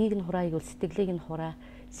байхгүй. Биеийг нь хурааг бол сэтгэлийг нь хураа,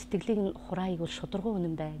 сэтгэлийг нь хурааг бол шударгуу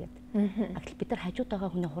үнэн бай гэдэг. Агт бид нар хажууд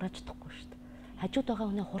байгаа хүнээ хурааж чадахгүй шүү дээ. Хажууд байгаа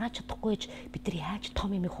хүнээ хурааж чадахгүй гэж бид нар яаж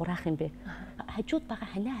том юмыг хураах юм бэ? Хажууд байгаа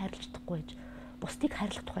ханаа хайрлаж чадахгүй гэж бусдыг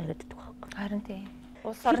хайрлах тухай яриад байдаг байхгүй. Харин тий.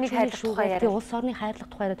 Улс орныг хайрлах тухай яриад. Улс орныг хайрлах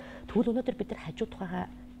тухай яриад тэгвэл өнөөдөр бид нар хажууд байгаа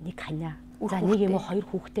нэг ханаа. За нэг юм уу хоёр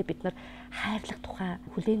хүүхдээ бид нар хайрлах тухай,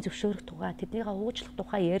 хүлээн зөвшөөрөх тухай, тэднийгээ уучлах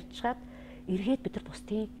тухай ярьж чад эргээд бид нар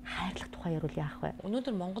бусдыг хайрлах тухай ярил яах вэ?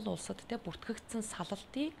 Өнөөдөр Монгол улсад те бүртгэгдсэн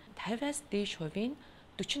салалтыг 50-аас дээш хувийн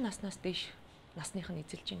 40 наснаас дээш насных нь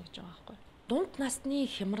эзэлж гин гэж байгаа байхгүй. Дунд насны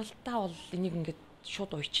хямралдаа бол энийг ингээд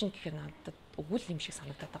шууд уйчин гэхээр надад өгүүл юм шиг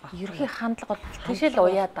санагдаад байгаа. Ерхий хандлага бол тийшээ л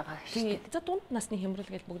уяад байгаа шүү дээ. За дунд насны хямрал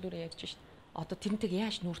гэж бүгдөө ярьж шít. Одоо тэрнтэйг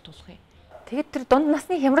яаж нүүр тулах юм? Тэгэд тэр дунд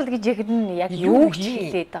насны хямрал гэж яг юу гэж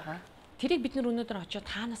хэлээд байгаа. Тэрийг бид нөр өнөөдөр очиод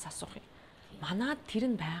таанаас асуух юм. Манад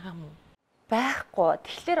тэр нь байгаа мó? Байхгүй.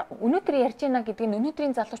 Тэгэхээр өнөөдөр ярьж байна гэдэг нь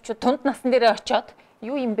өнөөдрийн залуучууд дунд насны дээрээ очиод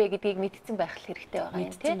юу юм бэ гэдгийг мэдсэн байх хэрэгтэй байгаа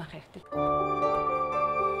юм тийм. Мэдсэн байх хэрэгтэй.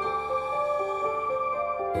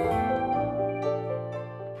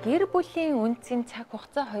 Гэр бүлийн үндсийн цаг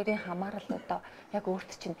хугацаа хоёрын хамаарал нь одоо яг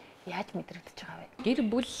өөрт чинь яаж мэдрэгдэж байгаа вэ? Гэр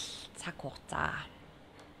бүл цаг хугацаа.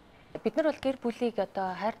 Бид нар бол гэр бүлийг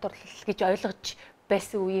одоо хайр дурлал гэж ойлгож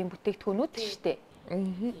байсан үеийн бүтээгдэхүүнүүд шүү дээ.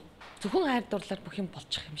 Зөвхөн хайр дурлалаар бүх юм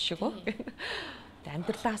болчих юм шиг өө.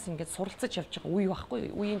 Амьдралаас ингээд суралцаж явж байгаа үе байхгүй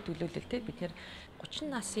үеийн төлөөлөл те бид нэр 30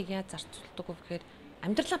 насыг яаж зарцуулдаг вэ гэхээр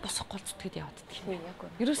амьдралаа босох голцдогд яваад байдаг.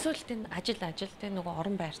 Ерөөсөө л тийм ажил те нөгөө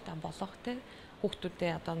орон байртаа болох те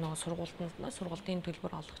хүүхдүүдээ одоо нөгөө сургуулийн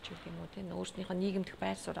төлбөр олох ч гэх юм уу те өөрснийхөө нийгэмдэх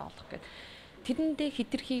байр суурь олох гэдэг. Тэрэндээ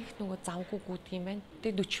хитрхийх нөгөө завгүй гүдэг юм байна.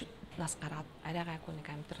 Тэгээ 40 нас гараад арай гайгүй нэг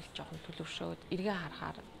амьдрал жоохон төлөвшөөд эргээ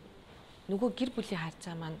харахаар нөгөө гэр бүлийн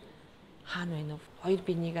харьцаа маань хаана байна вэ? Хоёр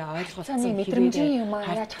бинийгээ ойлголцсон мэдрэмжийн юм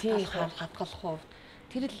яаж хадгалах вэ?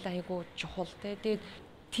 Тэр л айгүй чухал те. Тэгээд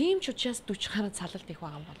тийм ч учраас 40 гаруй салалт их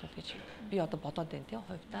байгаа юм болов гэж би одоо бодоод байна те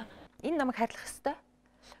хувьдаа. Энэ намайг хайрлах хэвээр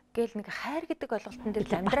гэл нэг хайр гэдэг ойлголтын дээр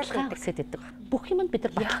амьдрал гэдэг. Бүх юмд бид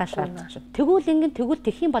нар баталгаа шаардж байна. Тэгвэл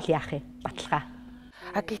тэгэх юм бол яах юм? Баталгаа.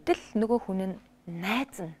 Гэтэл нөгөө хүн нь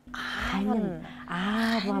найз нь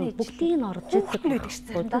аав бүгдийг нь орж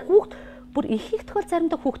идэг. Хүүхд бүр ихэнх тохиол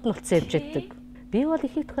заримдаа хүүхд нь болцсон явж идэг. Би бол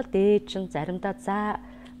ихэнх тохиол дээж нь заримдаа за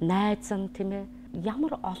найз нь тийм ээ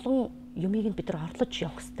ямар олон юмыг нь бид нар орлож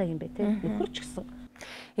явах хэрэгтэй юм бэ тийм нөхөрч гисэн.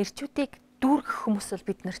 Эрчүүдийг дүүргэх хүмүүс бол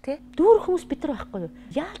бид нар тий. Дүүргэх хүмүүс бид нар байхгүй юу?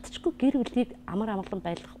 Яалтчгүй гэр бүлийг амар амгалан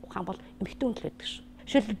байлгах ухаан бол эмэгтэй хүн л байдаг шүү.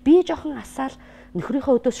 Жишээл би жоохон асаал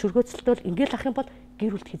нөхрийнхөө өдөөс шүргөөцөлтөөл ингээл ах юм бол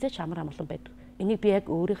гэр бүлд хизээч амар амгалан байдаг. Энийг би яг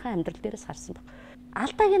өөрийнхөө амьдрал дээрээс харсан баг.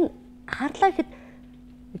 Алдааг нь харлаа гэхэд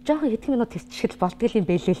жоохон хэдхэн минут тэтчгэл болдгол юм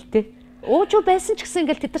бэлээ л тий. Уужуу байсан ч гэсэн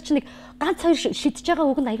ингээл тэд нар чи нэг ганц хоёр шидэж байгаа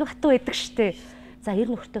үг нь аягүй хатуу байдаг штэ. За ер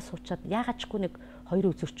нөхөртөө суучаад яагаачгүй нэг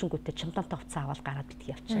хоёр үзөрчөнгүүтэй чемодантай хувцас аваад гараад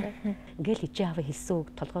битгий явчихаа. Ингээл ижээ аваа хэлсэн үг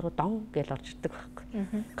толгоороо дон гээл орж ирдэг байхгүй.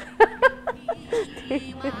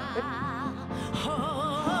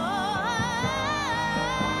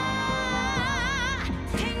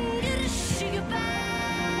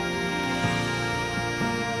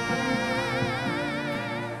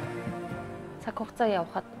 Цаг хугацаа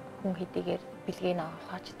явахад хүн хэдийгээр бэлгийг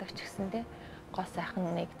авахаачдаг ч гэсэндээ гоо сайхан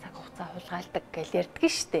нэг цаг хугацаа хулгайлдаг гэж ярьдаг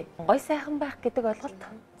штеп. Гой сайхан байх гэдэг ойлголт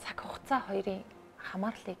цаг хугацаа хоёрын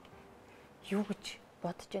хамаарлыг юу гэж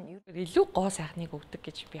бодож байна? Илүү гоо сайхныг өгдөг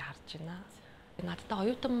гэж би харж байна. Надтай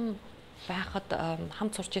оюутан байхад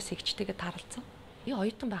хамт сурч байсан ихчтэйгээ тааралцсан. Би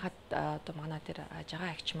оюутан байхад одоо манай тэр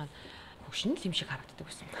жагаа агч маань хөгшин л юм шиг харагддаг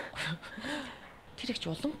байсан. Тэр ихч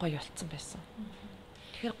улам гоё болцсон байсан.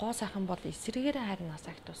 Тэгэхээр гоо сайхан бол эсрэгээрээ харин нас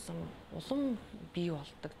агтуулсан улам бий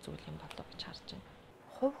болдог зүйл юм болов гэж харж байна.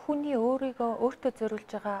 Хувь хүний өөртөө зориулж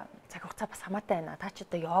байгаа цаг хугацаа бас хамаатай байна. Та ч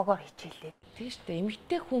одоо йогоор хичээлээ. Тийм шүү дээ.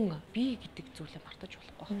 Эмэгтэй хүн бие гэдэг зүйлээ мартаж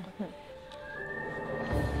болохгүй байхгүй.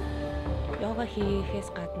 Йога хийхээс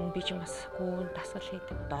гадна би ч бас гүүн дасгал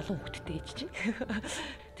хийдэг 7 хүүхэдтэй ээж чинь.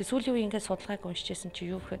 Тэг сүүлийн үеийн ингээд судалгааг уншижсэн чи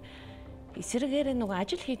юу гэхээр эсрэгээрээ нөгөө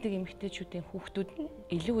ажил хийдэг эмэгтэйчүүдийн хүүхдүүд нь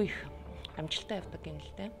илүү их амжилттай явдаг юм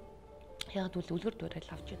л дээ. Яг бол үлгэр дуурайл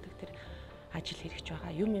авч яадаг тэр ажил хэрэгч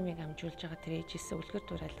байгаа. Юм ямиг амжуулж байгаа тэр ээжээсээ үлгэр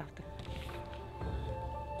дуурайл авдаг.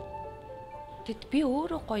 Тэгэд би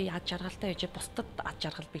өөрөө гоё ад жаргалтай байж бусдад ад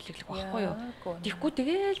жаргал бэлэглэх байхгүй юу. Тэгэхгүй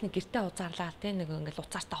тэгээл нэг гэртээ узаарлаа те нэг ингээл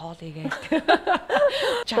уцаартай хоол игээл.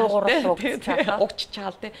 Угч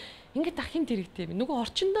чаал те. Ингээд дахин тэрэгтэй. Нөгөө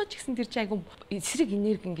орчиндоо ч гэсэн тэр чинь айгу эсрэг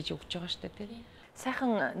энерги ингэж өгч байгаа штэ те.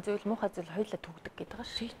 Сайхан зүйл муухай зүйл хоёулаа түгдэг гэдэг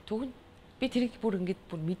байгаа шүү. Түгэн. Би тэрийг бүр ингэж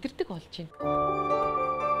бүр мэдэрдэг болж байна.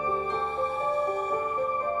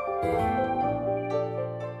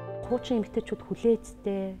 Хуучин эмэгтэйчүүд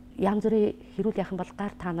хүлээцтэй янз бүрийн хэрүүл яхан бол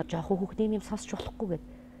гар та нар жоох хүүхдийн юм сонсч болохгүй гэд.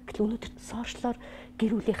 Гэтэл өнөөдөр сошиалоор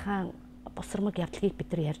гэр бүлийнхаа босромог явдалгийг бид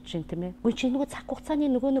нар ярьж байна тийм ээ. Гүн чи нөгөө цаг хугацааны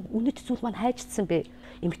нөгөө нэг үнэт зүйл маань хайждсан бэ.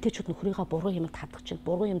 Эмэгтэйчүүд нөхрийгөө буруу юмд хадгах чинь,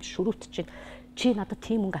 буруу юмд шүрүүтж чинь. Чи надад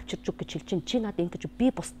тийм мөнгө авчирч өг гэж хэлж чинь. Чи надад ингэж би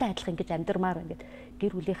бустай адилхан ингэж амьдрмаар ингээд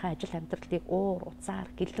гэр бүлийнхаа ажил амьдралыг уур, уцаар,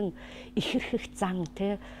 гэлэн ихэрхэх зан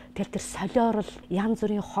тий. Тэр солиорол янз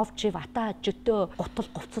бүрийн ховжив, ата жөдөө, гутал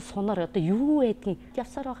говцол сунаар одоо юу байдгийг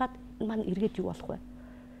явсаар байгаад маань эргээд юу болох вэ?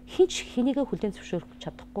 Хинч хэнийгээ хүлээн зөвшөөрөх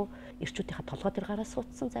чадахгүй эрчүүдийнхаа толгой дээр гараа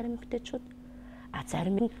суудсан зарим эмэгтэйчүүд.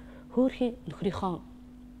 Зарим нь хөөрхийн нөхрийнхөө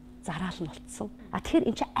зараал нь болцсон. Тэгэхээр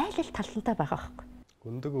эн чинь айл ал талантай байгаа байхгүй.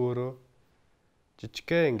 Өндөг өөрөө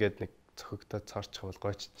жижигхэн ингээд нэг цохигдоод цорчих бол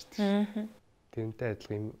гойччихдаг. Тэрнтэй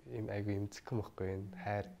адилхан юм айгу эмзэгхэн байхгүй энэ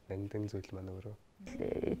хайр нандин зүйл маань өөрөө.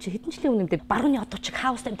 Чи хэдэн жилийн өмнө мэдээ барууны одоочиг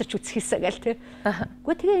хаус амьдарч үзэхээсэ гээл тий.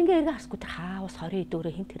 Гэхдээ тэгээ ингээ эргээ харсгүй тий хаус 20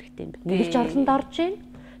 дөрөө хинт хэрэгтэй юм бэ. Нэг жорлонд орж ийн.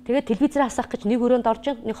 Тэгээ телевизээр асаах гэж нэг өрөөнд орж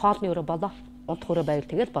ийн, нэг хоолны өрөө болоо. Унтах өрөө байвал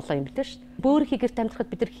тэгэл болоо юм битээ шүү. Бөөрийнхий гэрт амьдрахад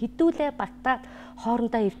бид нар хідүүлээ багтаад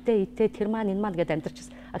хоорондоо эвтээ тэр маань энэ маань гэдээ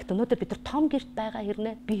амьдарчсан. Өнөөдөр бид нар том гэрт байгаа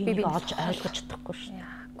хэрнээ би энийг олж ойлгож чадахгүй шүү.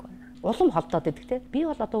 Улам холдоод идэх те. Би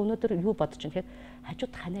бол одоо өнөөдөр юу бодож байна гэхээр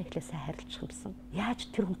хажууд ханаа ихлээ сайн харилцах юмсан. Яаж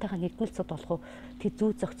тэр хүнтэйгээ нэгдмэл цод болох вэ? Тэр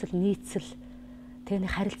зүү зохицол нийцэл тэгээ нэг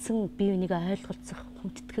харилцсан бие биенийг ойлголцох,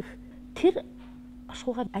 хүндэтгэх тэр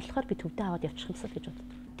ашгуугаар алихаар би төвдөө аваад явчих юмсал гэж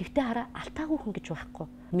боддог. Тэгтээ хараа алтаагүй хүн гэж байхгүй.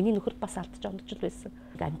 Миний нөхөрт бас алдаж ондож л байсан.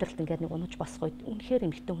 Амьдралд ингээд нэг унаж босгоо. Үнэхээр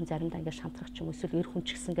эмэгтэй хүн заримдаа ингээд шантрах ч юм уу эсвэл эр хүн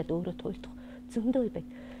ч гэсэн ингээд өөрөө туйлдах зөндөө үе байд.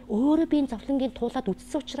 Өөрөө би энэ зовлонгийн туулаад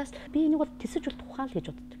үдцсэн учраас би энийг бол тэсэж бол тухаал гэж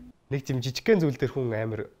боддог. Нэг тийм жижигхэн зүйл дээр хүн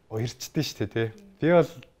амар уярчдээ шүү дээ тий. Би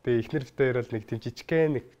бол эхнэр битээр бол нэг тийм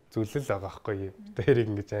жижигхэн нэг зүйл л байгаа байхгүй юу. Тэрийг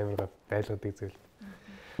ингэж амар байлгадаг зүйл.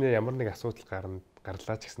 Ямар нэг асуудал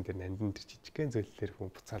гарлаа ч гэсэн тэр нандин тэр жижигхэн зүйлээр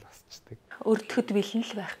хүн буцаал асчдаг. Өртөхөд бэлэн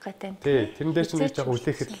л байх гэдэг юм. Тий, тэрэн дээр ч нэг жоо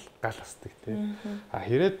үлээхэд гал асдаг тий.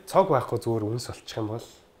 Хэрэг цог байхгүй зүгээр үнс олчих юм бол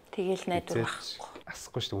тэгэл найдвар байхгүй.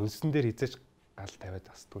 Асахгүй шүү дээ. Үнсэн дээр хизээж гал тавиад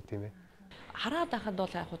асдгүй тийм ээ. Хараад байхад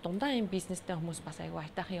бол яг дундаа юм бизнестэй хүмүүс бас айгүй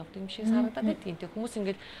айтаахан явдаг юм шиг санагдаад байдаг. Тэг хүмүүс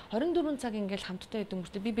ингээд 24 цаг ингээд хамтдаа байдаг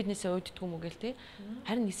хүмүүстээ би биднээсээ уйддаг юм уу гээл те.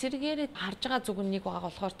 Харин эсэргээрээ харж байгаа зүг нь нэг байгаа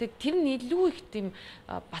болохоор те тэр нь илүү их тийм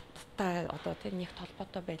баттай одоо те нэг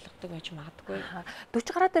толботой байлгадаг байж магадгүй.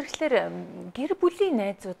 40 гараад ирэхлээр гэр бүлийн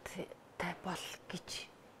найзуудтай бол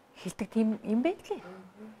гэж хэлдэг тийм юм байна лээ.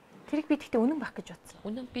 Тэрийг би тэгтээ үнэн байх гэж бодсон.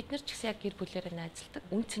 Үнэн бид нар ч гэсэн яг гэр бүлээрээ найзалдаг.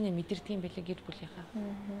 Үн цэнэ мэдэрдэг юм байлээ гэр бүлийнхаа.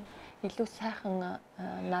 Илүү сайхан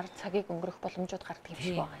нар цагийг өнгөрөх боломжууд гардаг юм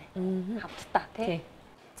шиг байгаа юм. Хамтдаа тий.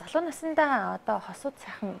 Залуу насндаа одоо хосууд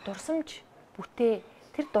сайхан дурсамж бүтээ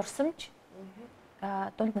тэр дурсамж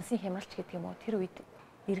дунд насын хямралч гэдэг юм уу тэр үед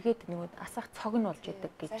эргээд нөгөө асах цог нь болж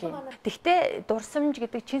идэг гэж юм. Тэгтээ дурсамж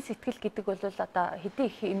гэдэг чин сэтгэл гэдэг бол одоо хэдийн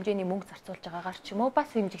их хэмжээний мөнгө зарцуулж байгаагаар ч юм уу бас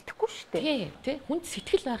хэмжигдэхгүй шүү дээ. Тий, хүн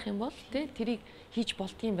сэтгэл байх юм бол тий тэрийг хийж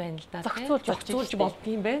болдгийм байна л да. Зохицуулж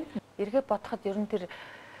болдгийм байна. Эргээ бодоход ер нь тэр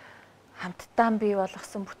хамтдаа бий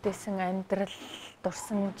болгосон бүтээсэн амьдрал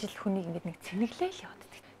дурсан жил хүнийг ингээд нэг цэнэглээл яваад.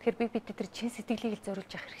 Тэгэхээр би бид тэр чин сэтгэлийг л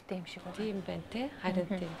зориулж явах хэрэгтэй юм шиг байна. Тийм байна те. Харин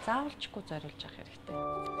тийм заавалчгүй зориулж явах хэрэгтэй.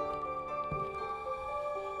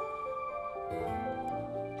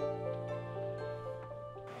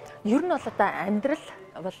 Ер нь бол одоо амьдрал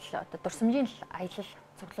бол одоо дурсамжийн аялал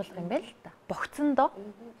цуглуулга юм байна л да. Богцондоо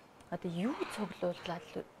одоо юу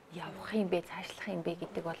цуглууллаад явах юм бэ, цаашлах юм бэ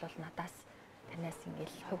гэдэг бол надаас танаас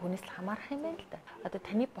ингээл хувь хүнээс л хамаарах юм байна л да. Одоо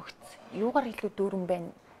таны богц юугаар илүү дүүрэн байна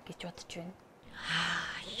гэж бодож байна.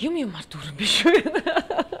 Юмар дүүрэн биш үү?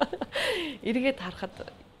 Эргээд харахад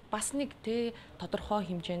бас нэг те тодорхой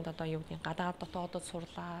хэмжээнд одоо юу гэдэг гадаад дотоодод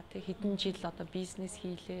сурлаа, те хэдэн жил одоо бизнес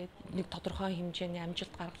хийлээд нэг тодорхой хэмжээний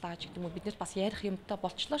амжилт гаргалаа ч гэдэг юм уу биднээс бас ярих юмтай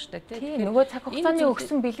болчлоо шүү дээ, те. Тийм нөгөө цаг хугацааны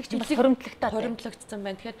өгсөн бэлэгч бас хоримтлагтай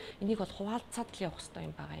байна. Тэгэхээр энийг бол хуваалцаад л явах хэрэгтэй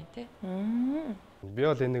юм байгаа юм, те. Би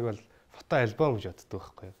бол энийг бол фото альбом гэж боддог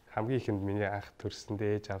байхгүй юу. Хамгийн ихэнд миний анх төрсөндөө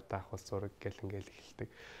ээж авдаа ахвал зураг гэл ингээл эхэлдэг.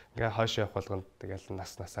 Ингээ хойш явах болгонд тэгэл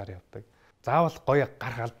насаар явдаг. Заавал гоё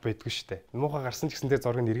гарах алд байдгүй штэ. Муухай гарсан ч гэсэндээ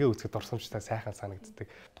зургийг нэргээ үзэхэд дурсамжтай сайхан санагддаг.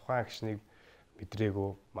 Тухайн агшныг мэдрээгүй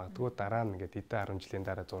магадгүй дараа нь ингээд эдэн 10 жилийн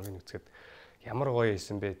дараа зургийг үзэхэд ямар гоё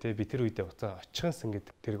исэн бэ те би тэр үедээ буцаа очихс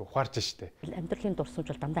ингээд тэрийг ухаарч штэ. Амьдралын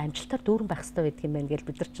дурсамж бол дандаа амжилтаар дүүрэн байх хэрэгтэй байдаг юм байна гэж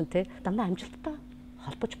бид нар чинь те дандаа амжилттай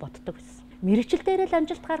холбож боддог байсан. Мэргэжил дээрээ л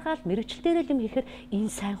амжилт гаргаад мэргэжил дээрээ л юм хийхээр энэ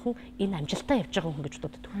сайн хүн энэ амжилтаа явж байгаа хүн гэж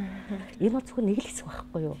боддог. Энэ бол зөвхөн нэг л хэсэг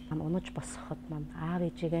байхгүй юу? Унаж босоход маань аав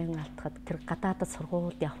ээжигээ алдахад тэр гадаадад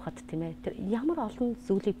сургуульд явхад тийм ээ. Тэр ямар олон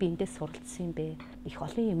зүйлийг би эндээс суралцсан юм бэ? Их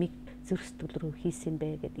олон юмыг зүрх сэтгэл рүү хийсэн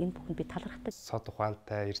бэ гэд энэ бүхэнд би талархдаг. Сод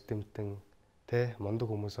ухаантай, эрдэмтэн тэ мундаг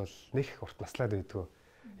хүмүүс бол нэг урт наслаад байдгүй.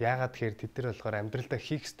 Яагаад тэгэхээр тэд нар болохоор амьдралдаа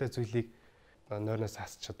хийх ёстой зүйлийг нойрноос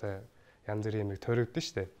хасч одоо янз бүрийн юмыг тойрогдсон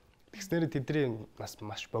шүү дээ. Тэгснээр тэдний нас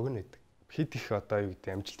маш богино байдаг. Хит их одоо юу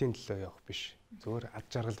гэдэг амжилтын төлөө явах биш. Зүгээр ад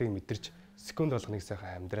жаргалыг мэдэрч секунд болгоныг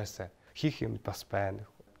сайхан амьдраасаа хийх юм бас байна.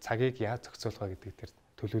 Цагийг яаж зохицуулах вэ гэдэг тэр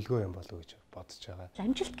төлөвлөгөө юм болов уу гэж бодож байгаа.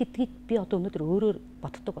 Амжилт гэдгийг би одоо өнөөдөр өөрөөр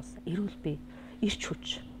боддог болсон. Эрүүл бие, эрч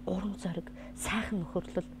хүч, урам зориг, сайхан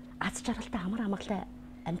нөхөрлөл, аз жаргалтай амар амгалан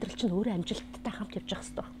амьдрал чинь өөрөө амжилттай хамт явж явах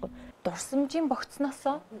хэрэгтэй байхгүй. Дурсамжийн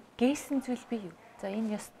богцноосоо гээсэн зүйл бий юу? За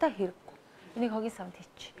энэ ёстой хэрэггүй. Энийг хогийн савд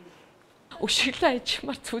хийчих. Өшөглөө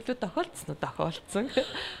ажмаар зүйлүүд тохиолдсон уу? Тохиолдсон.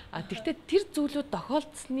 Тэгвэл тэр зүйлүүд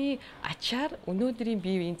тохиолдсны ачаар өнөөдрийн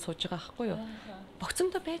бие энд сууж байгаа байхгүй юу?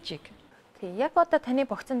 Богцондоо байж ийг. Тий, яг одоо таны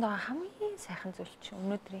богцонд байгаа хамгийн сайхан зүйл чинь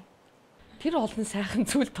өнөөдрийн. Тэр олон сайхан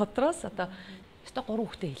зүйл дотроос одоо өстой 3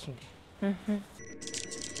 хүүхдээ хэлнэ.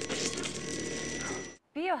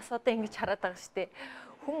 Би бас одоо ингэж хараад байгаа штэ.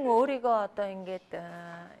 Хүн өөрийгөө одоо ингээд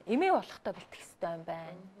эмээ болохтой бэлтгэх хэрэгтэй юм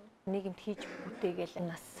байна. Нийгэмд хийж бүтээгээл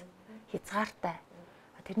нас хязгаартай.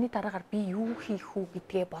 Тэрний дараагаар би юу хийх үү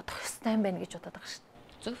гэдгээ бодох ёстой юм байна гэж бодоод байгаа шүү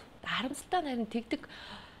дээ. Зөв. Харамсалтай харин тэгдэг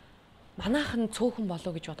манайхан цөөхөн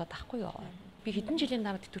болоо гэж бодоод байхгүй юу? Би хэдэн жилийн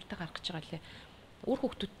дараа тэтгэвртэй гарах гэж байгаа лээ. Өөр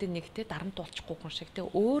хүүхдүүдтэй нэг те дарамт болчихгүй хүн шиг те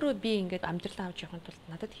өөрөө би ингээд амьдралаа авч явахын тулд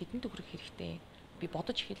надад хэдэн төгрөг хэрэгтэй. Би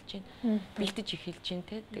бодож эхэлж байна. Бэлдэж эхэлж байна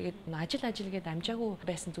те. Тэгээд ажил гээд амжаагүй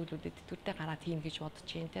байсан зүйлүүдэд тэтгэвртэй гараад хийн гэж бодож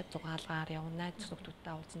байна те. Зугаалгаар явна, найз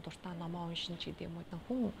нөхдөдтэй уулзсан дуртай номоо уншин ч гэдэг юм уу.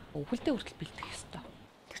 Хүн өвөлдөө хүртэл бэлдэх ёстой.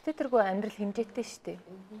 Тэртээ тэргүй амьдрал хэмжээтэй шүү дээ.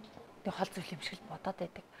 Тэг хол зүйл юм шиг л бодоод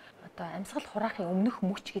байдаг. Одоо амьсгал хураахын өмнөх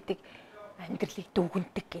мөч гэдэг амьдралыг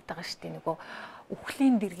дүгндэг гэдэг байгаа шүү дээ. Нөгөө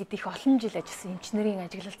үхлийн дэргэд их олон жил ажилласан инженерийн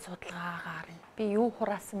ажиглалт судалгаагаар би юу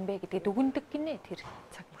хураасан бэ гэдгээ дүгндэг гинэ тэр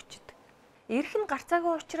цаг мөчөд. Ирэх нь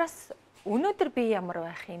гарцаагүй учраас өнөөдөр би ямар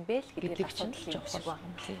байх юм бэ л гэдэг асуудал явах байгаа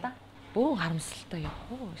юм л да. Бөөн харамсалтай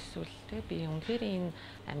явах уу эсвэл те би үнэхээр энэ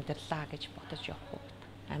амьдралаа гэж бодож явах уу?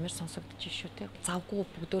 Амар сонсогдож шүү те. Завгүй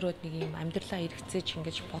бүгдөрөөд нэг юм амьдралаа эргэцээж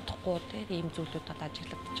ингэж бодохгүй те ийм зүйлүүд одоо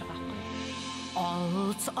ажиглагдаж байгаа юм.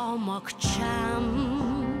 Олц омог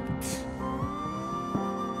чамд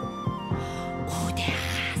Үдэ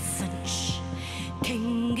хасанч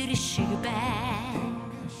тэнгэр шиг бай.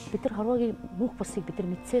 Бид нар хорвогийн мөнх бусыг бид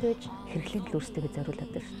нар мэдсээр байж хэрэглэн л өөрсдөө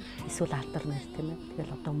зориулаад байна шүү. Эсвэл алдарнаар тийм ээ.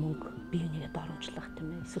 Тэгэл одоо мөнгө биенийгээ доромжлох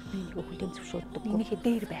тийм ээ. Эсвэл биенийгээ хүлээн зөвшөөрдөг. Биенийхээ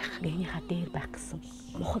дээр байх. Биенийхээ дээр байх гэсэн.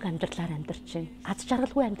 Мухаг амьдралаар амьдарч байна. Аз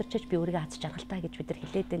жаргалгүй амьдарч би өөрийгөө аз жаргалтай гэж бид нар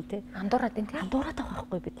хэлээд байна тийм. Андуураад байна тийм. Андуураад байгаа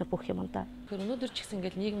байхгүй бид нар бүх юмдаа. Тэгэхээр өнөөдөр ч гэсэн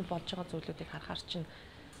ингээл нийгэмд болж байгаа зүйлүүдийг харахаар чинь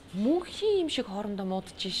мөнхийн юм шиг хоорондоо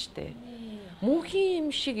муудаж штэ. Мөнхийн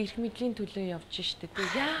юм шиг эрх мэдлийн төлөө явж штэ.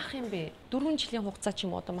 Тэг яах юм бэ? 4 жилийн хугацаа ч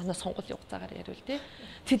юм уу одоо манай сонгуулийн хугацаагаар яриул те.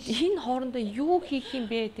 Тэд хин хоорондоо юу хийх юм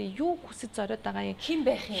бэ? Тэг юу хүсэж зориод байгаа юм? Хин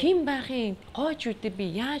байх юм? Гойж үдээ би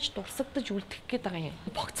яаж дурсагдаж үлдэх гээд байгаа юм?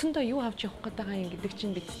 Богцондоо юу авч явах гээд байгаа юм гэдэг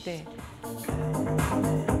чинь бидтэй.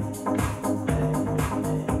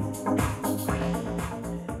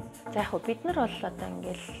 За яг бид нар бол одоо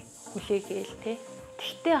ингээл хүлээгээл те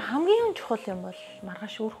Гэхдээ хамгийн чухал юм бол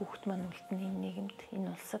маргааш өөр хүүхэд маань үлдэн энэ нийгэмд, энэ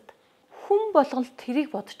улсад хүн болгонд тэрийг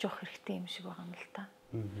бодож явах хэрэгтэй юм шиг байгаа юм л та.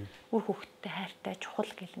 Өөр хүүхэдтэй хайртай, чухал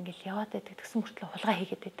гэл ингээл яваад байдаг. Тэгсэн мөртлөө хулгай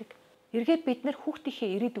хийгээд байдаг. Эргээд бид нэр хүүхдийнхээ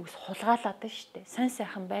ирээдүгс хулгаалаад байна шүү дээ. Сайн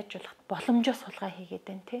сайхан байж болох боломжоос хулгай хийгээд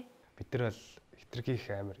байна тий. Бид нар бол хитрхийх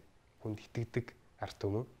амар хүнд итгэдэг арт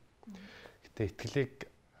түмэн. Гэтэ итгэлийг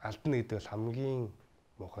алдна гэдэг бол хамгийн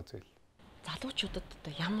муухай зүйл. Залуучуудад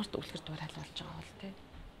одоо ямар үлгэр дуурайл болж байгаа бол тий.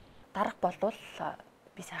 Дарга болвол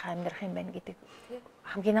би сайхан амьдрах юм байна гэдэг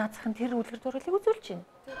хамгийн наацхан тэр үлгэр дуурайлыг үзүүлж байна.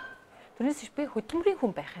 Тэрнээс би хөдөлмөрийн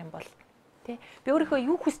хүн байх юм бол тий би өөрийнхөө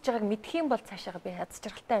юу хүсэж байгааг мэдэх юм бол цаашаа би аз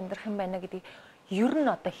жаргалтай амьдрах юм байна гэдгийг ер нь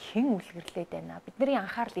одоо хэн үлгэрлээд байна. Бидний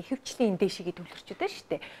анхаарал ихэвчлэн энэ дэшигээ төвлөрчөд байна шүү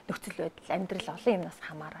дээ. Нөхцөл байдал, амьдрал олон юмнаас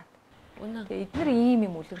хамаарат. Тэгээ эдгээр ийм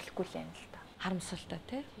юм үлгэрлэхгүй л юм л та. Харамсалтай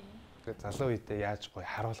тий. Тэгээ залуу үедээ яаж гоё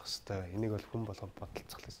харуулах хэвээр энийг бол хүн болгон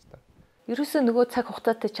бодолцох хэвээр. Ерөөсөө нөгөө цаг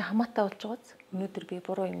хугацаатай чи хамаатай болж байгааз. Өнөөдөр би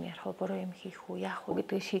буруу юм ярих уу, буруу юм хийх үү, яах уу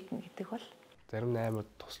гэдгийг шийднэ гэдэг бол зарим нь амар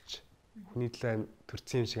тусч хүний төлөө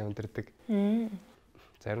төрцөн юм шиг амьдэрдэг.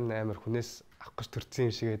 Зарим нь амар хүнээс авахгүй төрцөн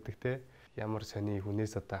юм шиг байдаг те. Ямар сони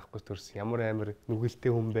хүнээс одоо авахгүй төрсөн, ямар амар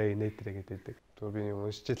нүгэлтэй хүн бэ нэтэрэ гэдэг. Тэгвэл би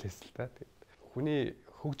уншиж л хэлсэн л та. Хүний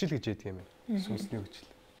хөгжил гэж яддаг юм байна. Сүнсний хөгжил.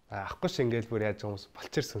 Авахгүй ш ингээл бүр яаж хүмүүс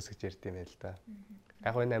болчир сүнс гэж ярьд юм байна л да.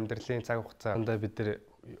 Яг энэ амьдралын цаг хугацаанд бид нар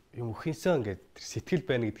юм өхөнсөө ингээд тэр сэтгэл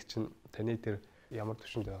байна гэдэг чинь таны тэр ямар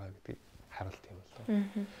төвшөнд байгаа гэдгийг харуулт юм болоо.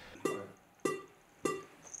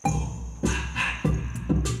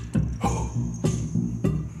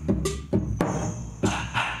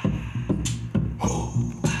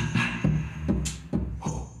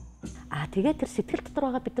 Тэгээд тэр сэтгэл дотор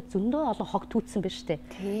байгаа бид нар зөндөө олон хог түүцсэн байна шүү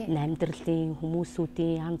дээ. Амьдралын,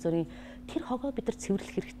 хүмүүсүүдийн, янз бүрийн тэр хогоо бид нар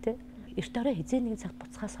цэвэрлэх хэрэгтэй. Эрт орой хизээ нэгэн цагт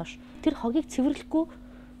буцахаас хойш тэр хогийг цэвэрлэхгүй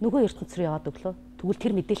нөгөө ертөнц рүү яваад өглөө. Тэгвэл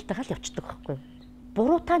тэр мэдээлэлтэйгээ л явчихдаг байхгүй юу?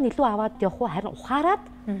 Буруудаа илүү аваад явах уу харин ухаарад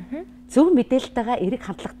зөв мэдээлэлтэйгээ эрэг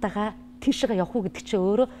хандлагатайгаа тийшээ явах уу гэдэг чинь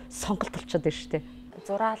өөрөө сонголт болчиход байна шүү дээ.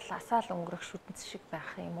 Зураал асаал өнгөрөх шүтэнц шиг байх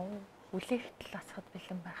юм уу? Үлээхтэл асахад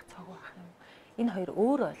бэлэн байх цаг байх юм. Энэ хоёр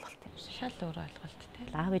өөр ойлголт юм шиг. Шал өөр ойлголт тий.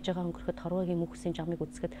 Аав ээжээгээ өнгөрөхөд хорвогийн мөнхсийн жамыг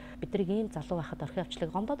үзэхэд биднийг ийм залуу байхад орхин авчлыг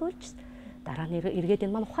гомдоод үйлчсэн. Дараа нь эргээд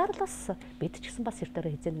энэ маань ухаарлаас бид ч гэсэн бас эрт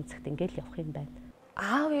орой хизээ нэг цагт ингээл явах юм байна.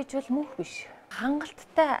 Аав ээж бол мөнх биш.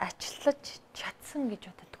 Хангалттай ачлаж чадсан гэж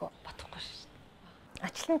боддгоо Бодохгүй шүү.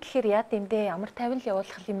 Ачлан гэхээр яа дэмдээ ямар тайван л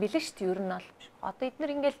явуулах юм бэлээ шүү дээ. Ер нь бол одоо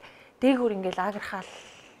эдгээр ингээл дээгүүр ингээл аграхаал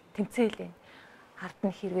тэмцээл байна. Ард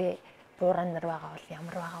нь хэрвээ бууран нар байгаа бол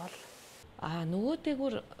ямар байгаа бол Нөгөө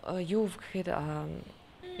дээгүүр юу гэхээр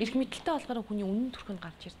эрх мэдэлтэй болохоор хүний үнэн төрхөнд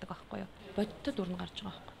гарч ирдэг байхгүй юу? Бодитод дүрн гарч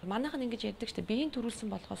байгаа байхгүй юу? Манайхан ингэж ярьдаг шүү дээ. Биеийн төрүүлсэн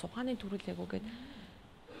болохоос ухааны төрүүлээгүү гэд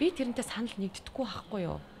би тэрнтэй санал нэгдэхгүй байхгүй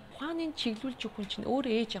юу? Ухааныг чиглүүлж өгөх хүн чинь өөр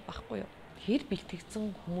ээж байхгүй юу? Хэр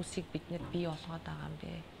бэлтгэгдсэн хүмүүсийг бид нэр бий болгоод байгаа юм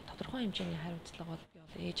бэ? Тодорхой хэмжээний хариуцлага бол би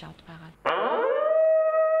бол ээж авд байгаа.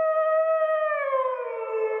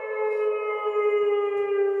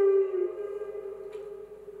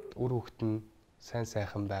 Үр хөвгт нь сайн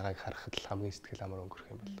сайхан байгааг харахад л хамгийн сэтгэл амар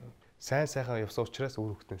өнгөрөх юм болоо. Сайн сайхан явсан учраас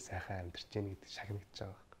үр хөвгт нь сайхан амьдарч яах гэдэг шагнагдаж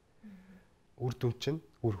байгаа байхгүй. Үр дүн чинь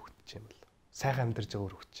үр хөвгт юм бол. Сайхан амьдарч байгаа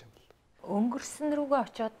үр хөвгт юм бол. өнгөрсөн рүүгээ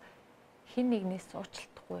очиод хин нэгнээс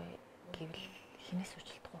уучлахгүй гэвэл хинээс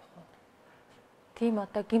уучлахгүй хөө. Тийм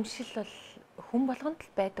одоо гимшил бол хүн болгонд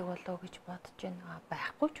л байдаг болоо гэж бодож байна.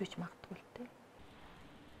 Байхгүй ч үж магадгүй л дээ.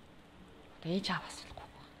 Ээж аваас л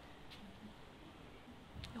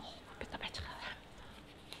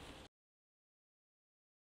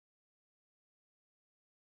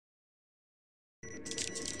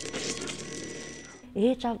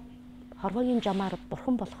ээж аав хорвогийн жамаар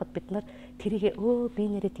бурхан болоход бид нар тэрийг би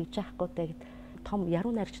нэрээ тэгж яахгүй даа гэд том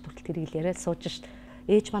яруу найрагч төртөл тэрийг яриад сууж шít.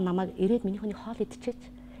 Ээж маань намайг ирээд миний хүний хоол идчихэж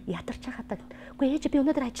ядарч хахад үгүй ээж би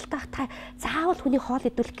өнөөдөр ажилдаа та заавал хүний хоол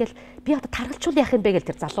идүүлэх гээл би одоо таргалжуул яах юм бэ гээл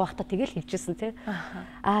тэр залуу байхдаа тэгэл хэлжсэн тий.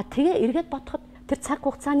 Тэгээ эргээд бодоход тэр цаг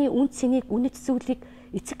хугацааны үн цэнийг үнэт зүйлийг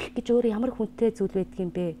эцэг гэх гэж өөр ямар хүнтэй зүйл байдаг юм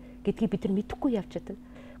бэ гэдгийг бид нар мэдэхгүй явж байдаг.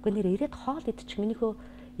 Үгүй нэр ирээд хоол идчих минийхөө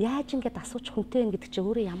яаж ингэж асууч хүнтэй юм гэдэг чинь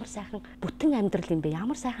өөрөө ямар сайхан бүтэн амьдрал юм бэ?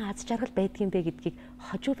 Ямар сайхан аз жаргал байдг юм бэ гэдгийг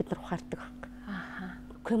хожуу бид нар ухаардаг баг.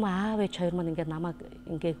 Үгүй юм аав ээж хоёр маань ингээд намайг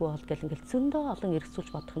ингээгүй бол гэл ингээд зөндөө олон эргцүүлж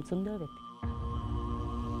бодох юм зөндөө байдаг.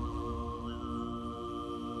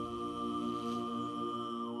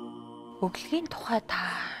 Өглөгийн тухай та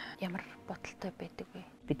ямар бодолтой байдаг вэ?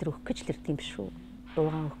 Бид нар өгөх гэж л ирдэг юм биш үү?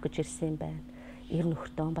 Дуугаан өгөх гэж ирсэн юм байна. Эр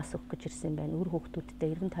нөхөртөө бас өгөх гэж ирсэн байна. Үр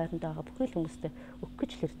хүүхдүүдтэй эргэн тойронд байгаа бүхэл хүмүүстэй өгөх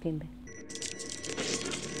гэж л ирдэг юм байна.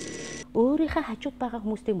 Өөрийнхөө хажууд байгаа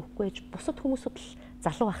хүмүүстэй мөхгүй ээж бусад хүмүүсүүд л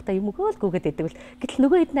залуу байхдаа юм өгөөлгүйгээд байдаг бол гэтэл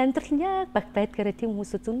нөгөө хэд амьдрал нь яг байдгаараа тийм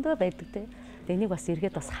хүмүүс зөндөө байдаг те. Энийг бас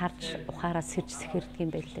эргээд бас харж ухаараа сэрж сэхэрдэг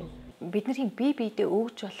юм байлээ. Бидний бие биедээ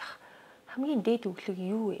өгж болох хамгийн дээд өглөг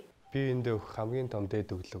юу вэ? Би эндээ өгөх хамгийн том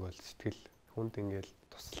дээд өглөг бол сэтгэл хүнд ингээл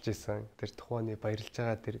тусалж исэн. Тэр тухайны баярлж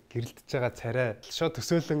байгаа тэр гэрэлтэж байгаа царай шууд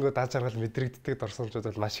төсөөлөнгөө даж аргал мэдрэгддэг дурсамжууд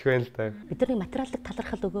бол маш их байна л да. Бидний материалдық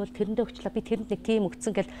талархал өгөөл тэрэндээ өгчлээ би тэрэнд нэг тийм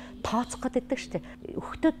өгцөн гэл тооцох гэдэг штэ.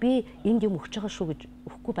 Өгтөө би энд юм өгч байгаа шүү гэж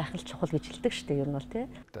өгөхгүй байх нь чухал гэж хэлдэг штэ ер нь бол тий.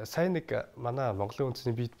 Сайн нэг манай Монголын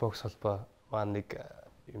үндэсний битбокс холбоо маань нэг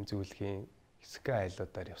юм зүйлгийн хэсэг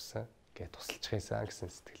айлуудаар явсан. Гэ тусалж хайсан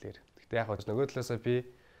гэсэн сэтгэлээр. Гэтэ яг хөө нөгөө талаасаа би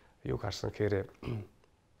юг харсан гэхээр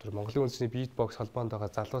тэр Монголын үндэсний битбокс холбоонд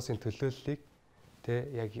байгаа залуусын төлөөллийг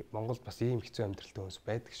тэ яг Монголд бас ийм хэцүү амьдралтай хүмүүс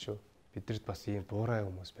байдаг шүү. Бидэрт бас ийм буурай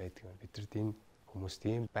хүмүүс байдаг юм. Бидэрт энэ хүмүүст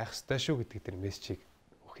ийм байх ёстой шүү гэдэг тэр мессежийг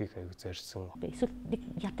өгөхийг аяг зорьсон. Эсвэл нэг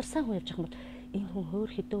ядарсан хүн явж байгаа юм бол энэ хүн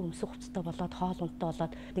хөөр хөдөө өмсөх хувцастай болоод хоол унтаа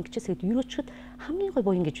болоод ингэчээсэд юрөөчөд хамгийн гой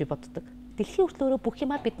буян гэж би боддог. Дэлхийн хүртэл бүх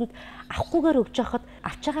юмаа бидэнд авахгүйгээр өгч яхад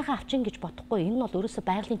авч байгаагаа авчин гэж бодохгүй. Энэ нь бол ерөөсөө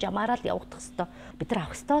байгалийн жамаараа л явагдах хэвээр. Бид нар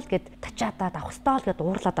авах ёстой л гэд тачаадаад авах ёстой л гэд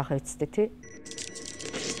уурлаад байгаа үсттэй тий.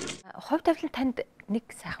 Хувь тавилан танд нэг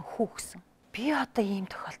сайхан хүү өгсөн. Би одоо ийм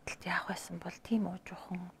тохиолдолд яах байсан бол тийм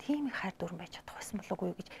уужуухан, тийм их хайр дүрэн байж чадах байсан болов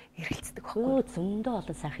уу гэж эргэлздэг байхгүй. Зөндөө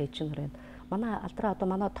олон сайхан ээжнэр байна. Манай алдраа одоо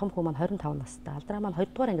манай том хүү маань 25 настай. Алдраа маань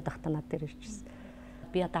 2 дугаар ангид ахтаа над дээр ирчихсэн.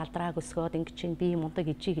 Би одоо алдрааг өсгөөд ингэж чинь би мундаг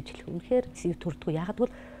ижи гэж хэлэх үнэхээр төрдгөө.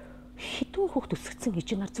 Ягаад гэвэл хитүүн хөвгт өсгсөн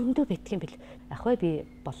ижинаар зөндөө байдг юм бэл. Ах бай би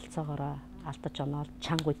бололцоогоороо алдаж оноод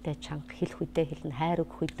чанга үедээ чанга хэлэх үедээ хэлнэ хайр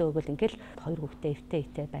өгөх үедээ өгөл ингээл хоёр хөвгтөө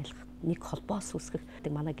эвтэй байлгах нэг холбоос үсгэх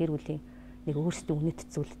манай гэр бүлийн нэг өөрсдөө үнэт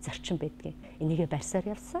зүйл зарчим байдгийг энийгээ барьсаар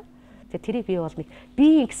явсан. Тэгээ тэрийг би бол нэг би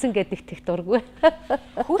ингэсэн гэдэг тех дургүй.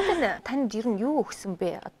 Хүүтэн танд ер нь юу өгсөн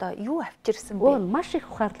бэ? Одоо юу авчирсан бэ? Маш их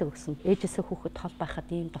ухаарлаг өгсөн. Ээжээсээ хүүхэд хол байхад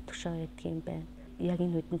ийм дотгошоо байдаг юм байна. Яг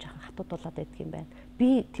энэ үед нь жоохон хатууд болоод байдаг юм байна.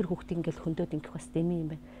 Би тэр хүүхдийг ингээл хөндөд ингэх бас дэми юм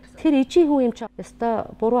байна. Тэр ижийн хүн юм чи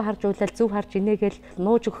ёстой буруу харж уйлал зөв харж инээгээл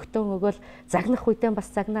нууж өгөхтөн өгөөл загнах үедээ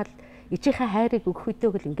бас загнаал ижийнхээ хайрыг өгөх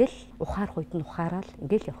үедээ гэл ингээл ухаарах үед нь ухаарал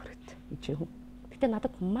ингээл явах хэрэгтэй ижийн хүн. Гэтэ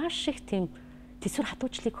надад маш их тийм тэсвэр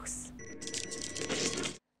хатуужлыг өгсөн.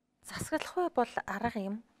 Засаглах үе бол арга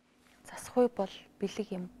юм. Засах үе бол бэлэг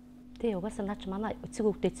юм. Тий, угаасаа наач манай эцэг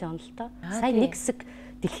өвдөөцийн онолтой. Сайн нэг хэсэг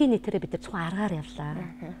дэлхийн нийтээрээ бид нар зөвхөн аргаар явлаа.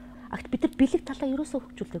 Агт бид нар бэлэг талаа ерөөсөө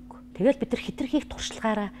хөгжүүлээгүй. Тэгэл бид нар хитрхийх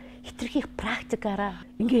туршлагаараа, хитрхийх практикаараа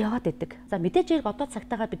ингээ яваад байдаг. За мэдээж яг одоо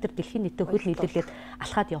цагтаагаар бид нар дэлхийн нийтэд хөл нийлүүлээд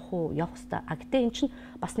алхаад явах уу, явах хэвээр. А гэтээ эн чинь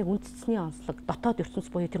бас нэг үндэсний онцлог, дотоод ертөнц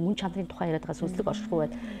буюу тэр мөн чанарын тухай яриад байгаа сүнслэг оршихуй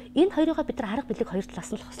байд. Энэ хоёроо бид нар арга бэлэг хоёр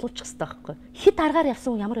талаас нь хослуулчих хэрэгтэй байхгүй. Хит аргаар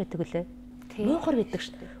явсан хүн ямар байдаг вүлээ? Муухар байдаг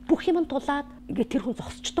шүү дээ. Бүх юм дулаад ингээ тэр хүн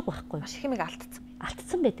зогсчдөг байхгүй. Маш их юм алдсан.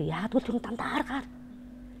 Алдсан байдаг. Яагад бол тэр хүн дандаа аргаар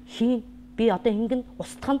хийн. Би одоо ингэн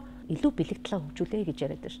устгах нь илүү бэлэг талаа хөгжүүлээ гэж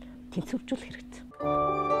яриад байна шүү дээ. Тэнцвэржүүлэх хэрэгтэй.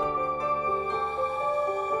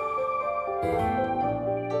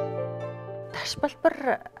 Ташбалбар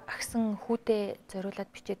агсан хүүтэй зориулаад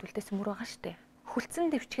бичээд үлдээсэн мөр байгаа шүү дээ.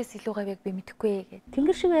 Хүлцэн дэвчгээс илүү гавьяг би мэдэхгүй ээ гэдэг.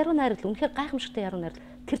 Тэнгэр шиг яруу найрал үнэхээр гайхамшигтай яруу найрал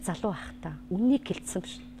тэр залуу ах та. Үннийг хэлсэн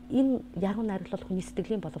шүү. Энэ яруу найрал бол хүний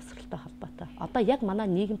сэтгэлийн боловсролтой холбоотой. Одоо яг манай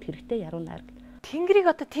нийгэмд хэрэгтэй яруу найрал. Тэнгэрийг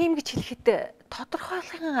одоо тийм гэж хэлэхэд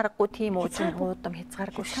тодорхойлохын аргагүй тийм уучин уудам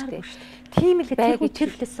хязгааргүй шүү дээ. Тийм л бай гэж тэр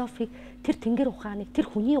философи, тэр тэнгэр ухааныг, тэр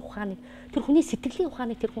хүний ухааныг, тэр хүний сэтгэлийн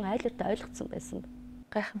ухааныг тэр хүн айлтаа ойлгоцсон байсан.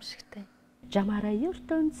 Гайхамшигтай. Жамаараа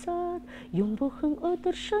ертөнцөд юм бүхэн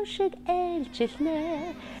өдөр шөн шиг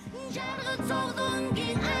ээлжилнэ. Жаргал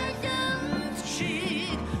зовдонгийн айлт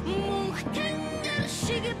шиг мөнх тэнгэр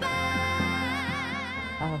шиг бай.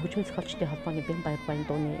 Хүчмэн зохиолчдын холбооны бэн баяр баян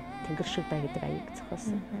дууны тэнгэр шиг бай гэдэг аяг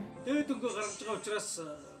зохиосон. Дээд өнгө гаргаж байгаа учраас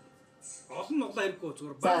олон нуглаа хэрэггүй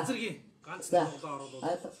зүгээр баг зэргийн ганц нуглаа оруулаад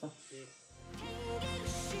ойлголоо.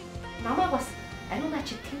 Намайг бас ариунаа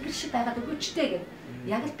чи тэнгэр шиг байгаад өгөөчтэй гэв.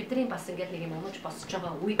 Яг л бидний бас ингээд нэг юм унаж босч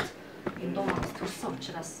байгаа үед энэ дуу маань төрсэн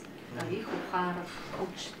учраас их ухаар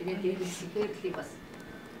хөвч тэгээд дээрээс сэтэрлийг бас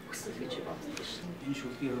өсөл гэж бодсон шин. Энэ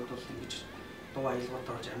шүлгийн хувьд бол ингэж дуу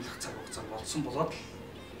аялгаатай болж амьлах цаг хугацаа болсон болоод л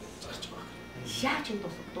зарч байгаа. Яаж энэ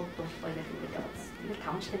дуу баялаг ингэж явуулсан. Тэгэл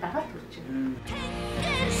 5 жилийн дараа л төрж байна.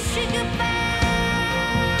 Тэнгэр шиг бай.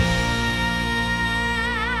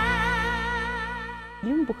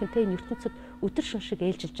 Юм бүхэнтэй энэ ертөнцид өдөр шөн шиг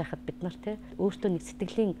ээлжилж байхад бид нар те өөртөө нэг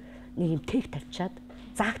сэтгэлийн нэг юм тэг тавьчаад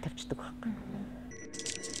зааг тавьчихдаг байхгүй.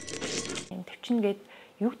 Энэ төвчин гээд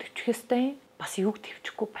юг төвчих ёстой, бас юг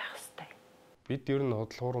төвчихгүй байх ёстой. Бид ер нь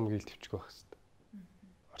худлахуурам гээл төвчих байх ёстой.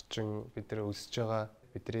 Орчин бид нар өсөж байгаа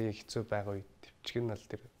бидний хэцүү байгаа үед төвчих нь л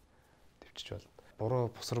тэр төвчж болно.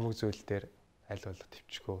 буруу бусрамг зүйл дээр аль болох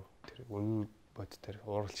төвчгөө тэр үнэн бод дээр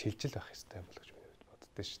уурал шилжил байх хэрэгтэй юм бол гэж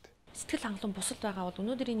боддоо шүү дээ. Сэтгэл хангалуун бусал байгаа бол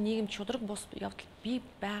өнөөдрийн нийгэм шудраг бус явдал бий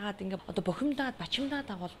байгаад ингээд одоо бохимдаад бачимдаад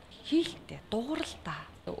байгаа бол хийлтэй дуурал та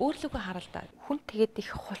өөрлөгөө харал та Хүн тэгээд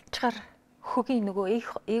их хулчгаар хөгийн нөгөө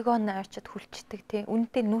эгоны авчид хүлчдэг тий.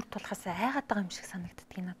 Үнэндээ нүр тулахаас айгаад байгаа юм шиг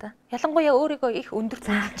санагддаг надад. Ялангуяа өөрийгөө их өндөр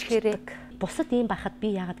зааж хэрэг. Бусад ийм байхад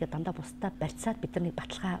би яагаад гэдэг дандаа бусдаа барьцаад бидний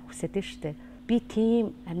баталгаа хүсэж дээ шүү дээ. Би тийм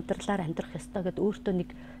амьдралаар амьдрах ёстой гэд өөртөө нэг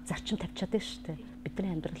зарчим тавьчаад дээ шүү дээ.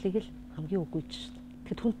 Бидний амьдралыг л хамгийн үгүй шүү дээ.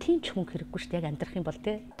 Тэгэд хүн тийм ч хүн хэрэггүй шүү дээ. Яг амьдрах юм бол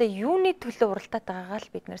тий. Одоо юуны төлөө уралдаад байгаагаа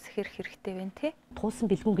л бид нэр сэхэр хэрэгтэй байна тий.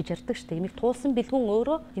 Туулсан бэлгүүн гэж ярьдаг шүү дээ. Ямиг туулсан бэлгүүн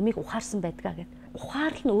өөрөө ямиг ухаарсан байдгаа гэдэг.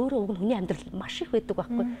 Ухаарл нь өөрөө уг нь хүний амьдрал маш их байдаг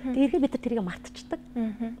байхгүй. Тэгээд бид нар тэрийг мартчихдаг.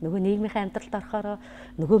 Нөгөө нийгмийнхээ амьдралд орохороо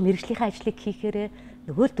нөгөө мэрэгжлийнхээ ажлыг хийхээрээ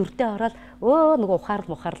нөгөө л дүрдээ ороод нөгөө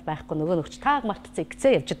ухаарл байхгүй нөгөө нөгч тааг мартцсан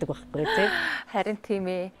игцээ явж идэг байхгүй тий. Харин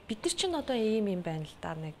тийм ээ. бид нар чинь одоо ийм юм байна л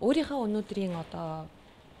да нэг өөрийнхөө өнөөдрийн одоо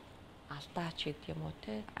алдаач гэдэг юм уу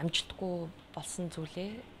те амжихгүй болсон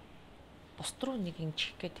зүйлээ бусд руу нэг юм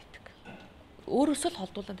чих гээд байдаг. Өөрөөсөө л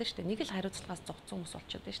холдуулаад байна шүү дээ. Нэг л хариуцлагаас зогцсон хүмүүс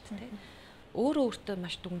болчиход байна шүү дээ. Өөрөө өөртөө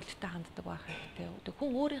маш дүнлэгтэй ханддаг байх хэрэгтэй.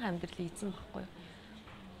 Хүн өөрийнхөө амьдралыг эзэн байхгүй.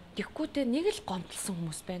 Тэгэхгүйтэй нэг л гомдлсон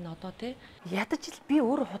хүмүүс байна одоо тий. Ядаж л би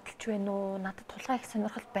өөрөө худалч байна уу? Надад тулгаа их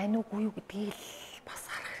сонирхол байна уугүй юу гэдгийг л бас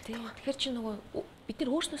харах тий. Тэгэхээр чи нөгөө бид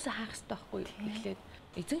нар өөрснөөсөө хаах хэрэгтэй байхгүй эхлээд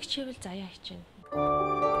эзэн хичээвэл заяа хичээнэ.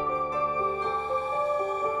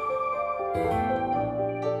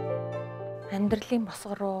 Амьдралын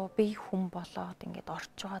босго руу бие хүн болоод ингээд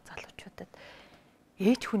орж байгаа залуучуудад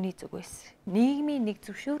ээж хүний зүгээс нийгмийн нэг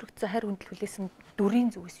зөвшөөрөгдсөн харь хүндлүүлсэн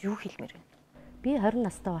дүрийн зүгээс юу хэлмээр байна? Би 20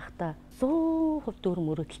 настай байхдаа 100% дүр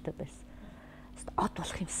мөрөөдөлтэй байсан. Од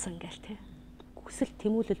болох юмсан гээл тий. Хүсэл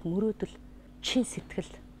тэмүүлэл мөрөөдөл чин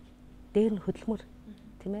сэтгэл дээр нь хөдөлмөр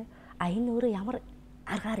тийм ээ. А энэ өөрөө ямар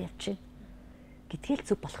аргаар явж байна гэдгээл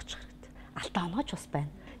зөв болгочих хэрэгтэй. Алдаа онооч бас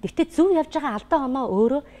байна. Гэхдээ зөв явж байгаа алдаа оноо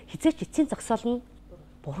өөрөө хизээч эцсийн зогсоол нь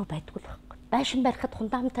буруу байдгүй л байхгүй. Байшин барихад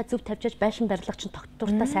фундаментаа зөв тавьж аж байшин барилга чинь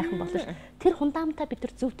тогтвортой сайхан болно ш. Тэр фундаментаа бид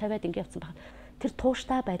нар зөв тавиад ингэ явсан байна. Тэр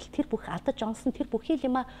тууштай байдал, тэр бүх адаж онсон, тэр бүхий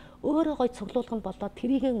юма өөрөө гой цуглуулганд болоод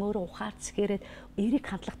тэрийгэн өөрөө ухаарцгээрээд эерэг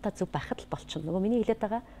хандлагатай зөв байхад л болчихно. Нөгөө миний хэлээд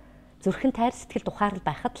байгаа зүрхэн тайр сэтгэлд ухаарл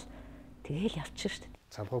байхад л тэгээл явчихна шүү дээ.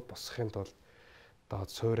 Цамхаг босхын тулд доод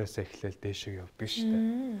суурьаас эхлээл дээшээ явдаг шүү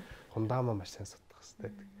дээ. Хундамаа маш сайн судах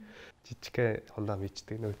хэрэгтэй. Жижигхэн хундам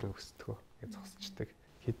ичдэг, нөөдөө өсдөгөө гэж зогсчдаг.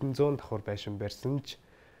 Хэдэн зуун давхар байшин барьсан ч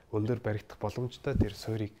өндөр баригдах боломжтой тэр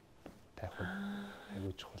суурийг тавих нь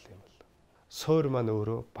аюул чухал юм бол. Суур маань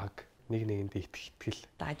өөрөө баг нэг нэгэндээ итгэл.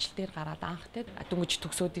 Ажил дээр гараад анх те дөнгөж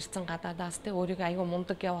төгсөөд ирсэн гадаадаас те өөрийгөө аюу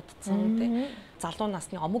мундаг явагдсан те залуу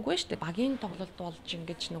насны омог байж те багийн тоглолт болж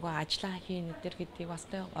ингэж нөгөө ажиллаа хийн өдр гэдгийг бас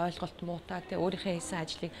те ойлголт муутай те өөрийнхөө хийсэн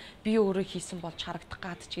ажлыг би өөрөө хийсэн болж харагдах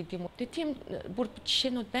гад ч гэдэг юм уу. Тэгээ тийм бүр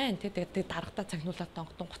жишээнүүд байна те тэгээ дарагтаа цагнуулаад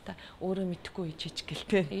тонгонготой өөрөө мэдхгүй ичиж гэл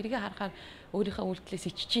те. Эргээ харахаар өөрийнхөө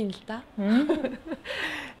үйлдэлээс ичиж ийн л да.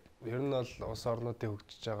 Ер нь бол улс орнуудын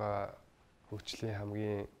хөгжиж байгаа хөгжлийн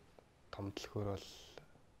хамгийн том төлхөр бол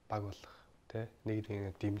баг болох тий нэг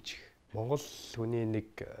дэмжих. Монгол хүний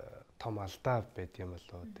нэг том алдаа байд юм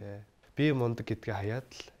болоо тий. Би мундаг гэдгээ хаяад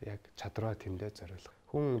л яг чадвараа тэмдээ зориулах.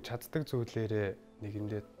 Хүн чаддаг зүйлээрээ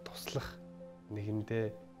нэгэндээ туслах, нэгэндээ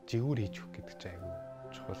жигүүр хийж өгөх гэдэг чинь айгүй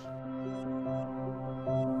чухал.